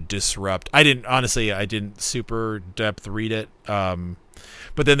Force to disrupt. I didn't super depth read it.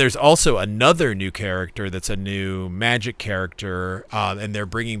 But then there's also another new character that's a new magic character, and they're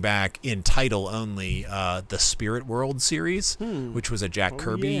bringing back in title only the Spirit World series, which was a Jack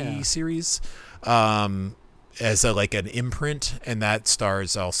Kirby series, as an imprint, and that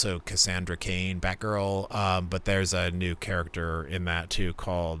stars also Cassandra Cain, Batgirl. But there's a new character in that too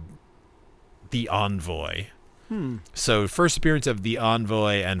called the Envoy. So first appearance of the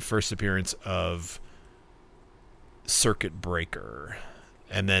Envoy and first appearance of Circuit Breaker.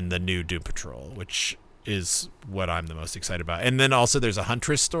 And then the new Doom Patrol, which is what I'm the most excited about. And then also there's a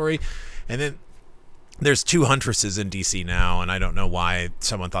Huntress story. And then there's 2 Huntresses in DC now, and I don't know why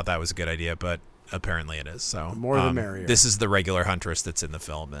someone thought that was a good idea, but apparently it is. So more the merrier. This is the regular Huntress that's in the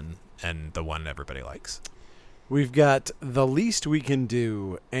film and the one everybody likes. We've got The Least We Can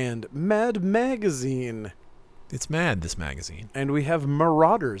Do and Mad Magazine. It's mad, this magazine. And we have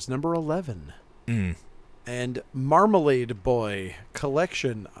Marauders, number 11. And Marmalade Boy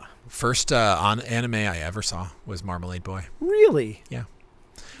collection. First on anime I ever saw was Marmalade Boy. Really? Yeah.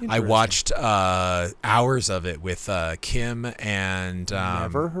 I watched hours of it with Kim and...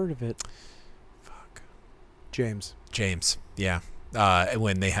 Never heard of it. Fuck. James, yeah.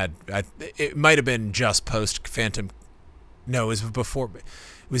 When they had... it might have been just post Phantom... No, it was before... It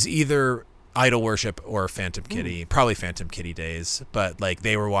was either... Idol Worship or Phantom Kitty, probably Phantom Kitty days, but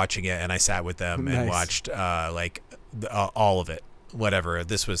they were watching it and I sat with them and watched all of it, whatever.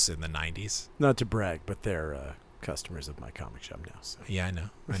 This was in the 90s. Not to brag, but they're customers of my comic shop now. So. Yeah, I know.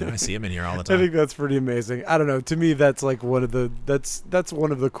 I see them in here all the time. I think that's pretty amazing. I don't know. To me, that's one of the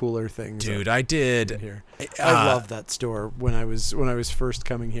one of the cooler things. Dude, I did. Here. I love that store when I was first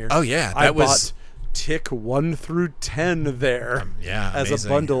coming here. Oh yeah, I bought Tick 1 through 10 there, as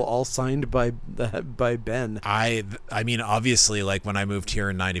amazing. A bundle, all signed by Ben. I mean, obviously, when I moved here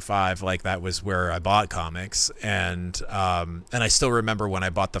in '95, that was where I bought comics, and I still remember when I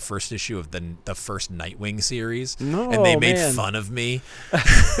bought the first issue of the first Nightwing series, and they made fun of me,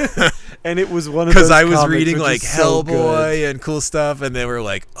 and it was one of those because I was reading Hellboy and cool stuff, and they were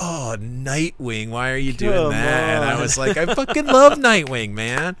like, "Oh, Nightwing, why are you doing that?" And I was like, "I fucking love Nightwing,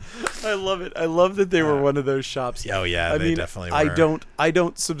 man." I love it. I love that they were one of those shops. Oh yeah, they definitely were. I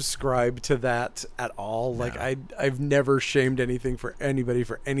don't subscribe to that at all. No. I've never shamed anything for anybody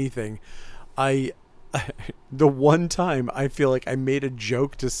for anything. The one time I feel like I made a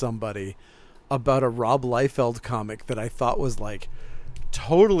joke to somebody about a Rob Liefeld comic that I thought was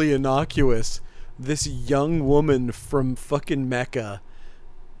totally innocuous. This young woman from fucking Mecca,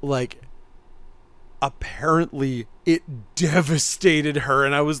 apparently it devastated her,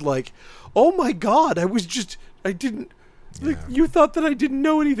 and I was like, oh my god, I didn't you thought that I didn't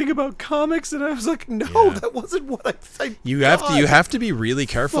know anything about comics, and I was like, no, that wasn't what I you have to be really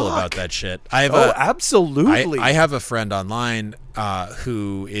careful about that shit. Absolutely. I have a friend online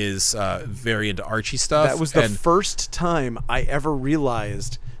who is very into Archie stuff. That was the first time I ever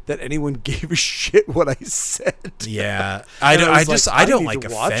realized that anyone gave a shit what I said. Yeah. I don't like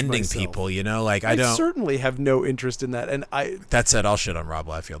offending people, I certainly have no interest in that. And that said, I'll shit on Rob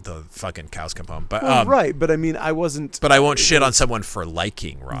Liefeld till fucking cows come home. But right, but I mean, I wasn't. But I won't shit on someone for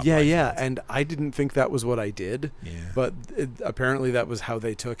liking Rob. Yeah, Liefeld. yeah, and I didn't think that was what I did. Yeah. But apparently that was how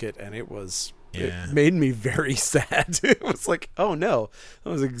they took it, and it was. Yeah. It made me very sad. It was like, oh no, that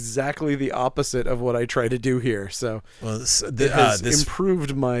was exactly the opposite of what I try to do here. So it has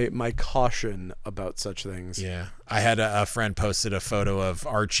improved my caution about such things. Yeah, I had a friend posted a photo of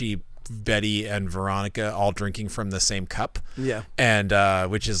Archie, Betty, and Veronica all drinking from the same cup. Yeah, and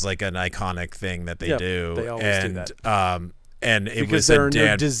which is an iconic thing that they do. They always do that. And it because was there are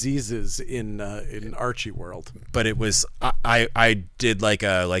no diseases in Archie world. But it was I did an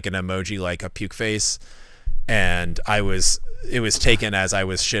emoji, a puke face, and it was taken as I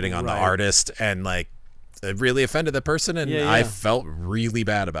was shitting on the artist, and it really offended the person, and I felt really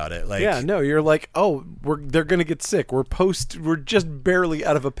bad about it. You're like, oh, they're gonna get sick. We're just barely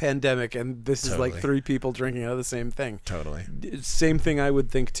out of a pandemic, and this is 3 people drinking out of the same thing. Totally, same thing I would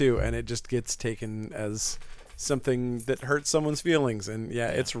think too, and it just gets taken as something that hurts someone's feelings, and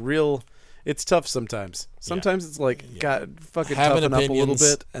it's real. It's tough sometimes. Sometimes it's God, fucking toughen up a little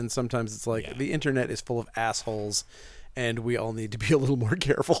bit, and sometimes it's the internet is full of assholes, and we all need to be a little more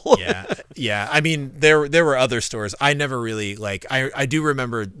careful. Yeah. I mean, there were other stores. I never really I do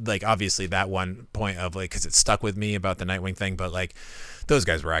remember obviously that one point of because it stuck with me about the Nightwing thing, but those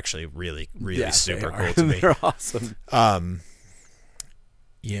guys were actually really super cool to me. They're awesome.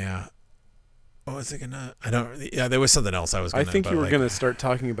 Yeah. What was I gonna? I don't. Yeah, there was something else I was. I think you were gonna start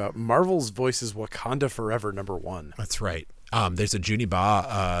talking about Marvel's Voices Wakanda Forever #1. That's right. There's a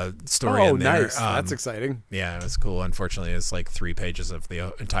Juniba story in there. Nice. That's exciting. Yeah, it was cool. Unfortunately, it's like 3 pages of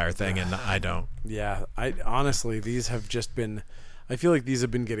the entire thing, and I don't. Yeah, I honestly, these have just been. I feel like these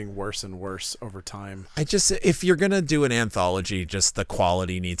have been getting worse and worse over time. If you're gonna do an anthology, just the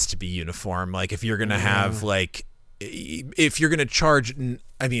quality needs to be uniform. Like if you're gonna have like, if you're gonna charge,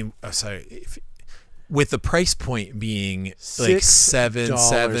 with the price point being like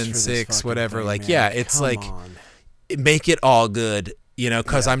 $7.76, whatever. Thing, like, man. yeah, it's Come like, on. make it all good.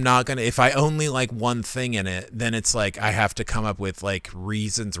 Because I'm not gonna. If I only like one thing in it, then it's like I have to come up with like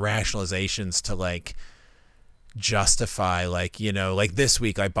reasons, rationalizations to like justify like like this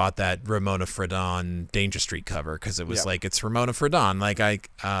week I bought that Ramona Fradon Danger Street cover because it was like it's Ramona Fradon, like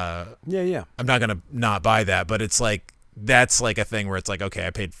I'm not gonna not buy that, but it's like that's like a thing where it's like, okay, I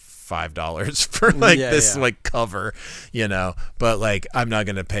paid $5 for like this like cover, but like I'm not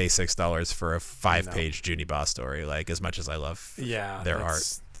gonna pay $6 for a 5-page Juniba story, like as much as I love their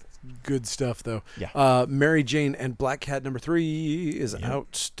art. Good stuff, though. Yeah. Mary Jane and Black Cat #3 is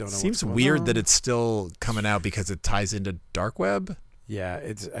out. Don't know. Seems weird that it's still coming out because it ties into Dark Web. Yeah,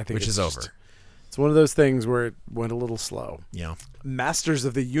 I think which is over. It's one of those things where it went a little slow. Yeah. Masters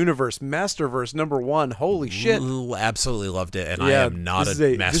of the Universe, Masterverse #1. Holy shit! Ooh, absolutely loved it, and I am not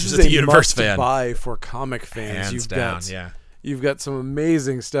a Masters of the Universe fan. Buy for comic fans. Hands down. You've got some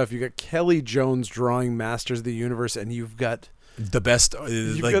amazing stuff. You've got Kelly Jones drawing Masters of the Universe, and you've got the best.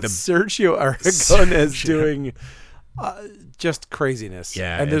 You've got Sergio Aragonés doing just craziness.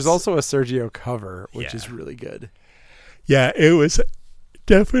 Yeah, and there's also a Sergio cover, which is really good. Yeah, it was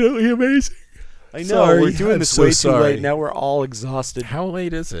definitely amazing. I know. We're doing this way too late. Now we're all exhausted. How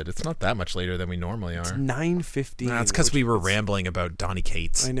late is it? It's not that much later than we normally are. It's 9:15. Nah, it's because we were rambling about Donny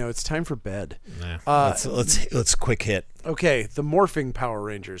Cates. I know. It's time for bed. Yeah. Let's quick hit. Okay, the Morphing Power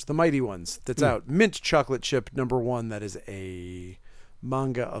Rangers, the Mighty Ones. That's out. Mint Chocolate Chip #1. That is a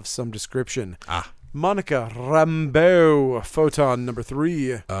manga of some description. Monica Rambeau, Photon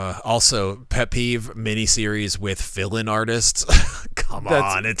 #3. Also, pet peeve miniseries with fill-in artists. Come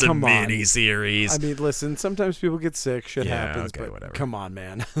on, it's a miniseries. I mean, listen, sometimes people get sick, shit happens, but whatever. Come on,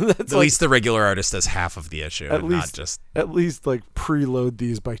 man. At least the regular artist does half of the issue, at least, not just... At least, like, preload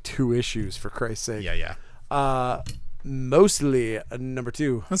these by 2 issues, for Christ's sake. Yeah. Mostly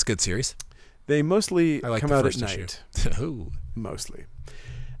 #2. That's a good series. They mostly come out at night. Ooh. Mostly.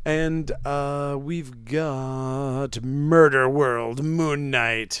 And we've got Murder World Moon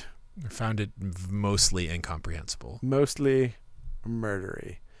Knight. I found it mostly incomprehensible. Mostly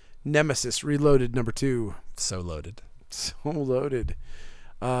murdery. Nemesis Reloaded #2. So loaded. So loaded.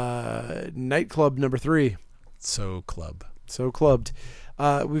 Nightclub #3. So club. So clubbed.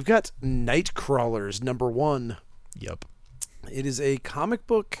 We've got Nightcrawlers #1. Yep. It is a comic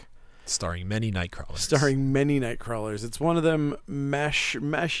book starring many Nightcrawlers. It's one of them mash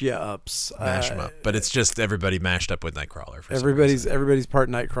ya ups. Mash them up. But it's just everybody mashed up with Nightcrawler. Everybody's part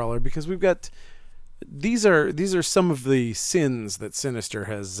Nightcrawler because we've got these are some of the sins that Sinister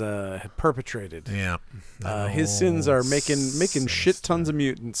has perpetrated. Yeah. His sins are making shit tons of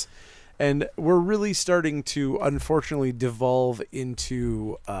mutants. And we're really starting to, unfortunately, devolve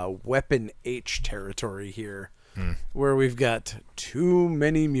into Weapon H territory here. Where we've got too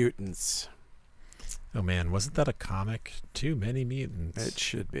many mutants. Oh man, wasn't that a comic? Too many mutants. It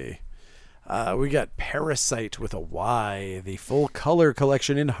should be. We got Parasite with a Y, the full color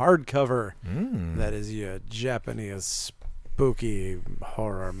collection in hardcover. That is your Japanese spooky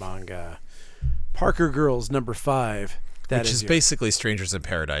horror manga. Parker Girls #5. Which is basically Strangers in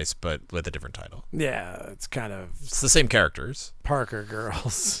Paradise, but with a different title. Yeah, it's the same characters. Parker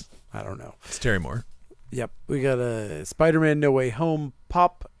Girls. I don't know. It's Terry Moore. Yep, we got a Spider-Man No Way Home.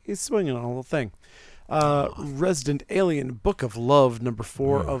 Pop is swinging on the whole thing. Resident Alien Book of Love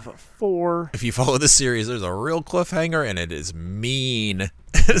 #4 of 4. If you follow this series, there's a real cliffhanger, and it is mean.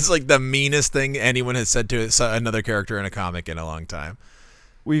 It's like the meanest thing anyone has said to another character in a comic in a long time.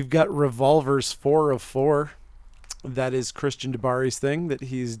 We've got Revolvers 4 of 4. That is Christian Debari's thing that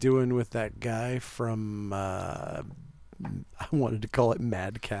he's doing with that guy from... I wanted to call it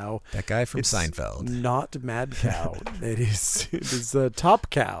Mad Cow. That guy from Seinfeld. Not Mad Cow. It is Top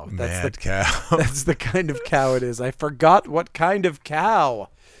Cow. Mad Cow. That's the kind of cow it is. I forgot what kind of cow.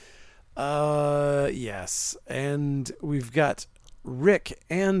 Yes. And we've got Rick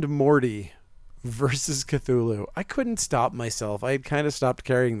and Morty versus Cthulhu. I couldn't stop myself. I had kind of stopped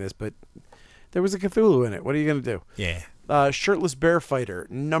carrying this, but there was a Cthulhu in it. What are you going to do? Yeah. Shirtless Bear Fighter,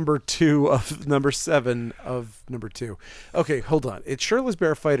 number 2 of number 7 of number 2. Okay, hold on. It's Shirtless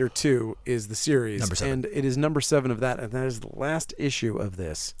Bear Fighter 2 is the series, Number 7. and it is number 7 of that, and that is the last issue of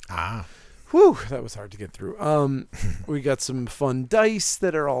this. Ah. Whew, that was hard to get through. We got some fun dice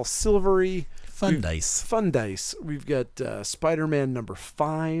that are all silvery. Fun dice. Fun dice. We've got Spider-Man number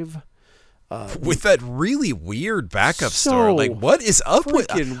 5. With that really weird backup So story. Like, what is up with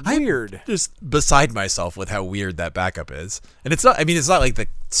freaking I'm weird. just beside myself with how weird that backup is. And it's not, I mean, it's not like the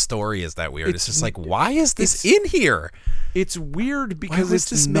story is that weird. It's just like, why is this in here? It's weird because was it's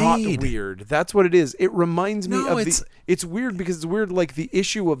this not made? weird. That's what it is. It reminds me No, of it's weird because it's weird like the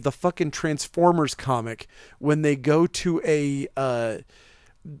issue of the fucking Transformers comic when they go to a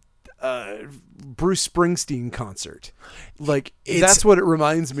Bruce Springsteen concert. Like, that's what it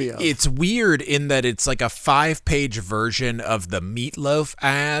reminds me of. It's weird in that it's like a 5-page version of the Meatloaf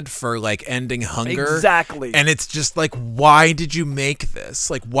ad for like ending hunger. Exactly. And it's just like, why did you make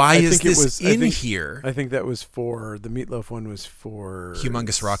this? Like, why is this in here? I think that was for the Meatloaf one was for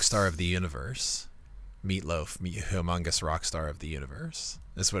Humongous rock star of the universe. Meatloaf, humongous rock star of the universe.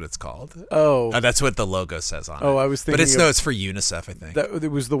 That's what it's called. Oh, That's what the logo says on it. I was thinking. But it's for UNICEF, I think. That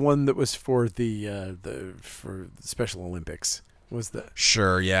it was the one that was for the Special Olympics. Was the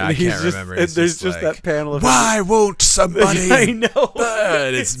Sure, yeah, I and he's can't just- remember. and It's there's just just like, that panel of why won't somebody? I know.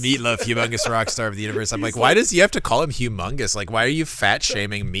 And it's Meatloaf, humongous rock star of the universe. I'm like, why does he have to call him humongous? Like, why are you fat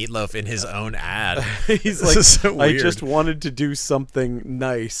shaming Meatloaf in his own ad? He's This like, is so I weird. just wanted to do something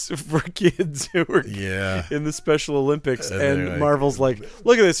nice for kids who were Yeah. in the Special Olympics, And they're and like- Marvel's like,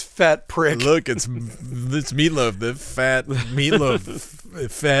 look at this fat prick. Look, it's Meatloaf, the fat Meatloaf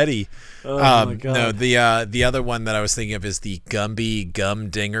fatty. Oh my God. No, the other one that I was thinking of is the Gumby Gum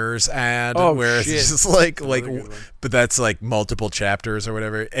Dingers ad, Oh, where shit. it's just like, Another good one. but that's like multiple chapters or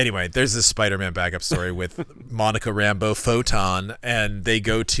whatever. Anyway, there's this Spider-Man backup story with Monica Rambeau, Photon, and they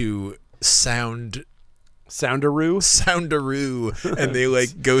go to Soundaroo. Soundaroo, and they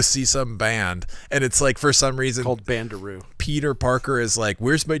like go see some band, and it's like for some reason Called Bandaroo. Peter Parker is like,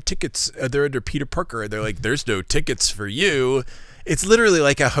 where's my tickets? They're under Peter Parker. And they're like, there's no tickets for you. It's literally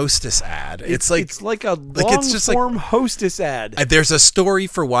like a Hostess ad. It's like a it's just like- long-form Hostess ad. there's a story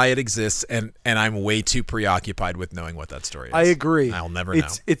for why it exists, and I'm way too preoccupied with knowing what that story is. I agree. I'll never know.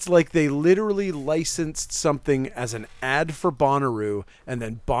 It's like they literally licensed something as an ad for Bonnaroo, and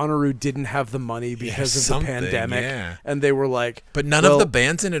then Bonnaroo didn't have the money because of the something, pandemic, yeah. and they were like, But none well, of the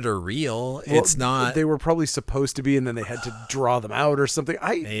bands in it are real. well, It's not. They were probably supposed to be, and then they had to draw them out or something.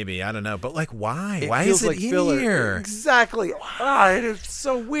 Maybe, I don't know. But like, why? It Why feels is it like in filler. here? Exactly. It is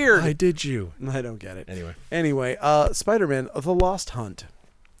so weird. Why did you? I don't get it. Anyway, Spider-Man: The Lost Hunt.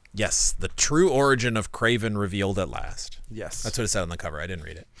 yes, the true origin of Kraven revealed at last. Yes, That's what it said on the cover. I didn't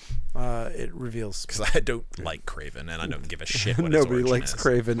read it it reveals. because I don't like Kraven, and I don't give a shit what his Nobody origin likes is.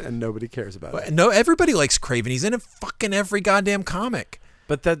 Craven, and nobody cares about it. No, everybody likes Kraven. He's in fucking every goddamn comic.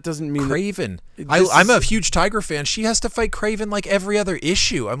 But that doesn't mean Kraven. This I'm a is- huge Tiger fan. She has to fight Kraven like every other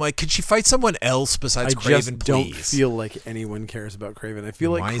issue. I'm like, could she fight someone else besides I Kraven, just don't please? feel like anyone cares about Craven. I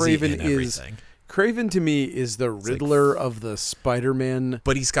feel Why like is he Craven in is everything? Craven to me is the Riddler of the Spider-Man.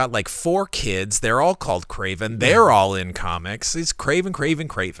 But he's got like 4 kids. They're all called Kraven. They're all in comics. He's Kraven, Kraven,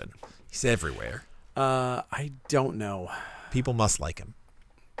 Kraven. He's everywhere. I don't know. People must like him.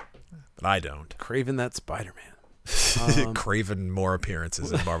 But I don't. Craven that Spider-Man. Kraven more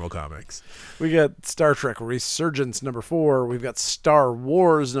appearances in Marvel Comics. We got Star Trek Resurgence number 4. We've got Star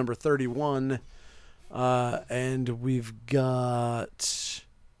Wars number 31. And we've got,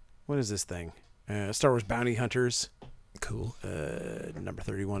 what is this thing? Star Wars Bounty Hunters. Cool. Number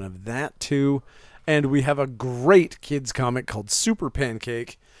 31 of that too. And we have a great kids comic called Super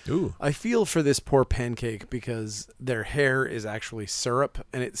Pancake. Ooh. I feel for this poor pancake because their hair is actually syrup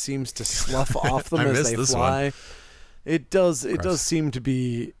and it seems to slough off them I as missed they this fly. one. It does Gross. seem to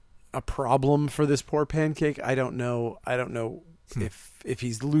be a problem for this poor pancake. I don't know if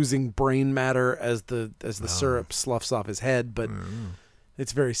he's losing brain matter as the syrup sloughs off his head, but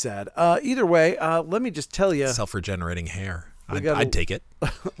it's very sad. Either way, let me just tell you, Self-regenerating hair. gotta- I'd take it.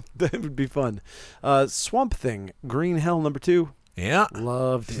 that would be fun. Swamp Thing, Green Hell number 2. Yeah.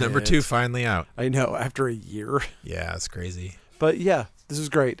 Loved it. Number 2 finally out. I know, after a year. Yeah, it's crazy. But yeah, this was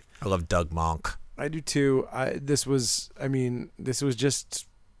great. I love Doug Monk. I do too. This was just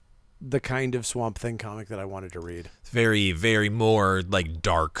the kind of Swamp Thing comic that I wanted to read. It's very, very more like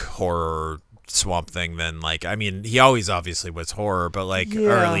dark horror Swamp Thing than like, I mean, he always obviously was horror, but like, or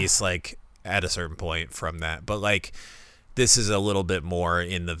Yeah. at least like at a certain point from that. But like, this is a little bit more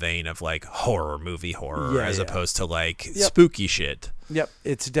in the vein of like horror movie horror as opposed to like spooky shit. Yep,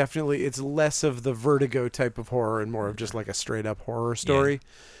 it's less of the Vertigo type of horror and more of just like a straight up horror story.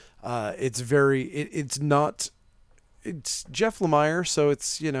 Yeah. It's Jeff Lemire, so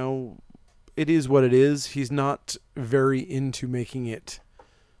it's, you know, it is what it is. He's not very into making it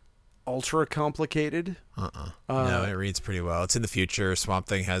ultra complicated. No, it reads pretty well. It's in the future. Swamp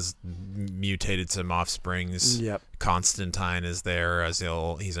Thing has mutated some offsprings. Yep. Constantine is there as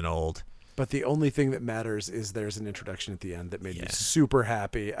he's an old. But the only thing that matters is there's an introduction at the end that made me super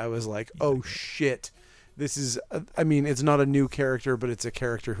happy. I was like, oh shit. This is, I mean, it's not a new character, but it's a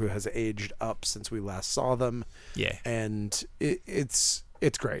character who has aged up since we last saw them. Yeah. And it's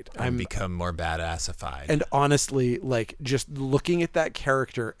great. I'm become more badassified. And honestly, like, just looking at that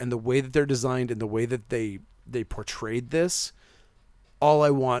character and the way that they're designed and the way that they portrayed this, all I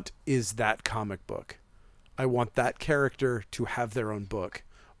want is that comic book. I want that character to have their own book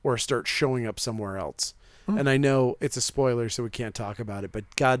or start showing up somewhere else. And I know it's a spoiler, so we can't talk about it,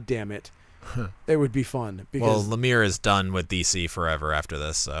 but god damn it. It would be fun. Because, well, Lemire is done with DC forever after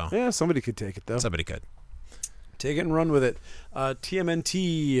this, so. Yeah, somebody could take it, though. Somebody could. Take it and run with it.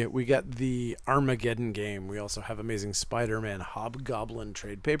 TMNT, we got the Armageddon game. We also have Amazing Spider-Man Hobgoblin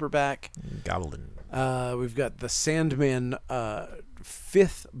trade paperback. Goblin. We've got the Sandman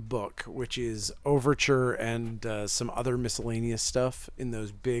 5th book, which is Overture and some other miscellaneous stuff in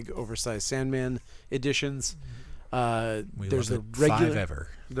those big oversized Sandman editions. There's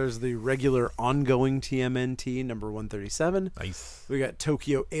the regular ongoing TMNT number 137. Nice. We got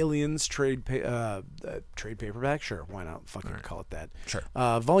Tokyo Aliens trade paperback. Sure, why not? Fucking call it that. Sure.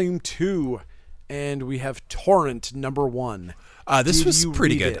 Volume 2, and we have Torrent number 1. This was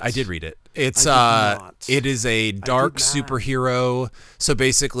pretty good. I did read it. It's it is a dark superhero. So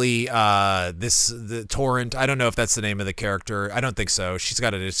basically, the Torrent. I don't know if that's the name of the character. I don't think so. She's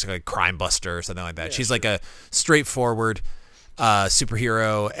got just like crime buster or something like that. Yeah, she's like a straightforward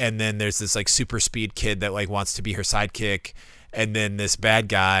superhero, and then there's this like super speed kid that like wants to be her sidekick, and then this bad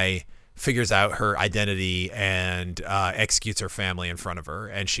guy figures out her identity and executes her family in front of her,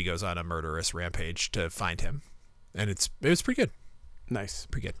 and she goes on a murderous rampage to find him, and it was pretty good. Nice,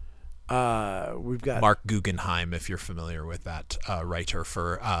 pretty good. We've got Mark Guggenheim, if you're familiar with that writer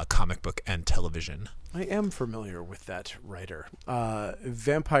for comic book and television. I am familiar with that writer.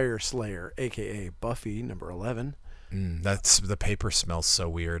 Vampire Slayer, aka Buffy, number 11. That's the paper smells so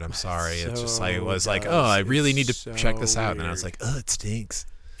weird. I'm sorry. It's just like it was like, oh, I really need to check this out, and I was like, oh, it stinks.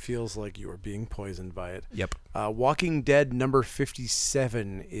 Feels like you are being poisoned by it. Yep. Walking Dead number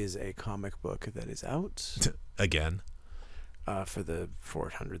 57 is a comic book that is out again. For the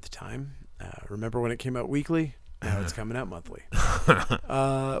 400th time. Remember when it came out weekly? Now it's coming out monthly.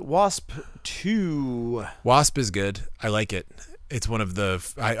 Wasp 2. Wasp is good. I like it. It's one of the...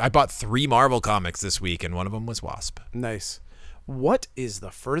 I bought 3 Marvel comics this week, and one of them was Wasp. Nice. What is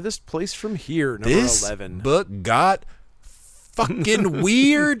the furthest place from here? Number this 11. Book got fucking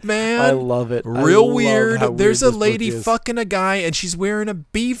weird, man. I love it. Real weird. There's a lady fucking a guy, and she's wearing a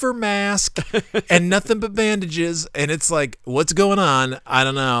beaver mask and nothing but bandages, and it's like, what's going on? I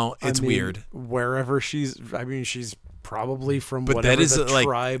don't know. It's weird. Wherever she's probably from whatever the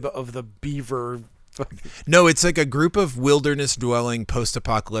tribe of the beaver. No, it's like a group of wilderness-dwelling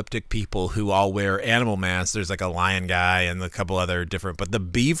post-apocalyptic people who all wear animal masks. There's like a lion guy and a couple other different, but the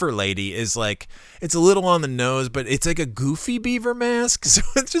beaver lady is like, it's a little on the nose, but it's like a goofy beaver mask. So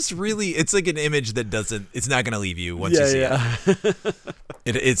it's just really, it's like an image that it's not going to leave you once you see it.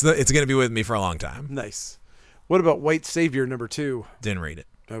 It's going to be with me for a long time. Nice. What about White Savior number 2? Didn't read it.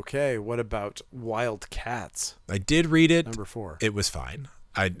 Okay. What about Wild Cats? I did read it. Number 4. It was fine.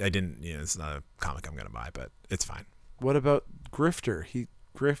 I didn't, it's not a comic I'm going to buy, but it's fine. What about Grifter? He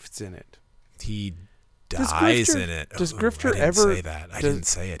grifts in it. He dies in it. Does Grifter I didn't ever say that? I didn't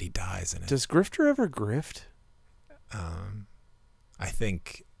say it. He dies in it. Does Grifter ever grift? I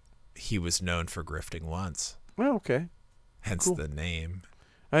think he was known for grifting once. Well, okay. Hence the name.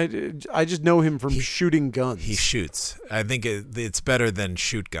 I just know him from shooting guns. He shoots. I think it's better than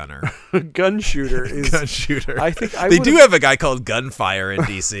shoot gunner. Gun shooter is gun shooter. I think they do have a guy called Gunfire in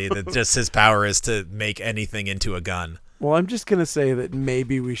DC that just his power is to make anything into a gun. Well, I'm just gonna say that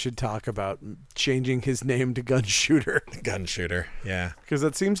maybe we should talk about changing his name to Gun Shooter. Gun Shooter, yeah, because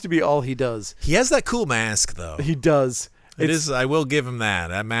that seems to be all he does. He has that cool mask though. He does. It is. I will give him that.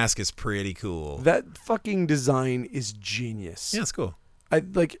 That mask is pretty cool. That fucking design is genius. Yeah, it's cool.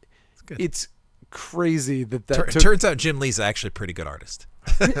 It's crazy that turns out Jim Lee's actually a pretty good artist.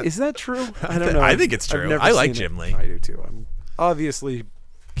 Is that true? I don't know. I think it's true. I like Jim Lee. I do too. I'm obviously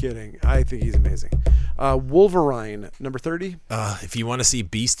kidding. I think he's amazing. Wolverine, number 30. If you want to see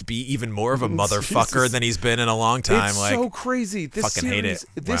Beast be even more of a motherfucker than he's been in a long time, it's so crazy. This fucking series, hate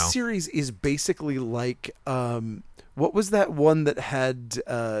it. This series is basically like, what was that one that had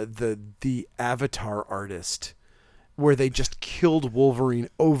the Avatar artist, where they just killed Wolverine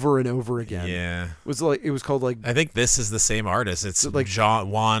over and over again? Yeah, it was called like. I think this is the same artist. It's like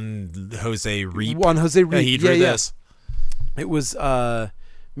Juan Jose Reap. Juan Jose Reap. Yeah, he drew this. It was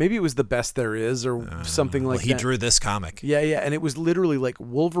maybe it was The Best There Is or something like that. He drew this comic. Yeah, and it was literally like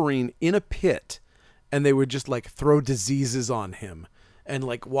Wolverine in a pit, and they would just like throw diseases on him and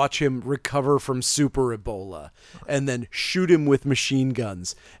like watch him recover from super Ebola and then shoot him with machine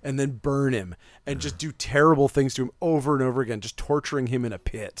guns and then burn him and just do terrible things to him over and over again, just torturing him in a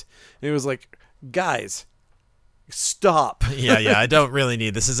pit. And it was like, guys, stop. Yeah, I don't really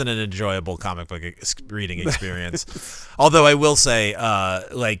need this. Isn't an enjoyable comic book reading experience. Although I will say,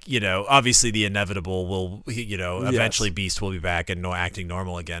 obviously the inevitable will, eventually Beast will be back and acting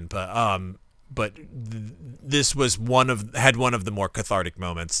normal again. But this was one of the more cathartic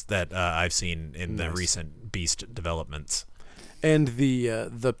moments that I've seen in the recent Beast developments. And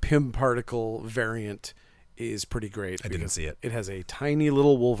the Pym particle variant is pretty great. I didn't see it. It has a tiny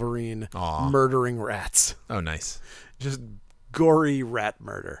little Wolverine murdering rats. Oh, nice. Just gory rat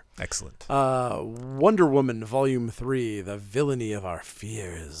murder. Excellent. Wonder Woman Volume 3, The Villainy of Our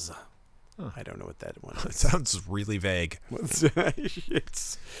Fears. I don't know what that one is. It sounds really vague.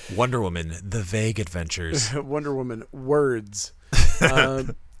 It's Wonder Woman, The Vague Adventures. Wonder Woman Words.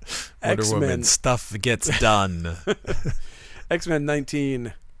 Wonder Woman, Stuff Gets Done. X-Men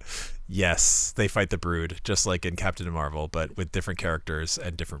 19. Yes, they fight the Brood, just like in Captain Marvel, but with different characters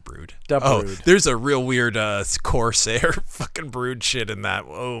and different Brood. Brood. There's a real weird Corsair fucking Brood shit in that.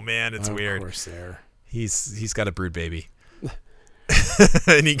 Oh man, it's weird. Corsair. He's got a Brood baby.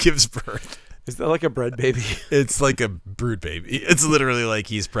 And he gives birth. Is that like a bread baby? It's like a Brood baby. It's literally like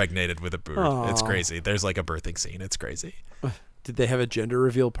he's pregnated with a Brood. Aww. It's crazy. There's like a birthing scene. It's crazy. Did they have a gender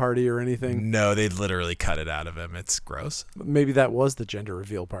reveal party or anything? No, they literally cut it out of him. It's gross. Maybe that was the gender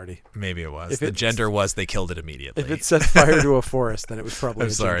reveal party. Maybe it was. The gender was they killed it immediately. If it set fire to a forest, then it was probably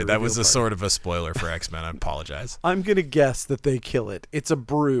I'm sorry. That was party. Sort of a spoiler for X-Men. I apologize. I'm going to guess that they kill it. It's a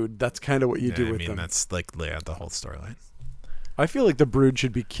Brood. That's kind of what you do with them. I mean, that's like the whole storyline. I feel like the Brood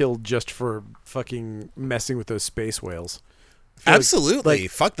should be killed just for fucking messing with those space whales. Absolutely.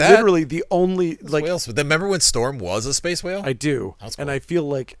 Fuck that. Literally the only whales. Remember when Storm was a space whale? I do. Cool. And I feel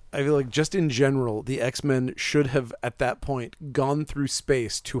like just in general, the X-Men should have at that point gone through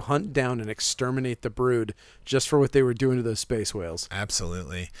space to hunt down and exterminate the Brood just for what they were doing to those space whales.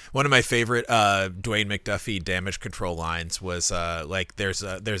 Absolutely. One of my favorite Dwayne McDuffie damage control lines was there's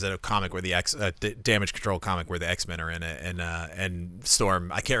a comic where the damage control comic where the X-Men are in it and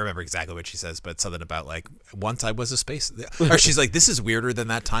Storm, I can't remember exactly what she says, but something about like once I was a space or she's like, this is weirder than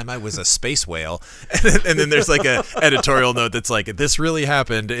that time I was a space whale. And then there's like a editorial note that's like, this really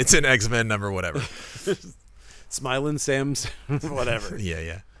happened. It's in X-Men number whatever. Smiling Sam's whatever.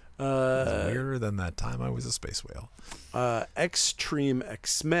 Yeah. Weirder than that time I was a space whale. Extreme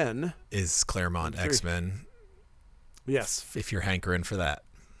X-Men is Claremont X-Men. Yes. If you're hankering for that.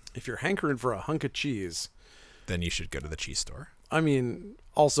 If you're hankering for a hunk of cheese, then you should go to the cheese store. I mean,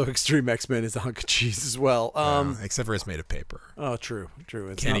 also Extreme X-Men is a hunk of cheese as well. Except for it's made of paper. Oh, true.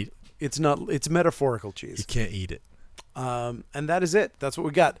 It's it's metaphorical cheese. You can't eat it. And that is it. That's what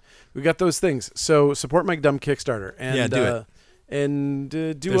we got. We got those things. So support my dumb Kickstarter and do it. And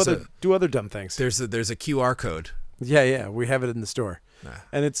do other dumb things. There's a QR code. Yeah, we have it in the store.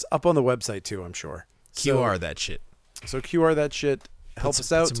 And it's up on the website too, I'm sure. QR that shit. So QR that shit. Help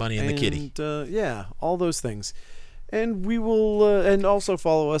us out. Put some money in the kitty. Yeah, all those things. And we will, and also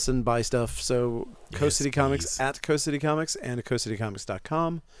follow us and buy stuff. So, Coast City Comics at Coast City Comics and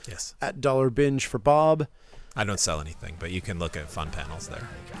coastcitycomics.com. Yes. At Dollar Binge for Bob. I don't sell anything, but you can look at fun panels there.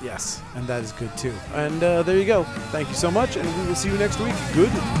 Yes, and that is good too. And there you go. Thank you so much, and we will see you next week.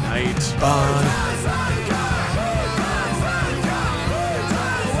 Good night. Bye.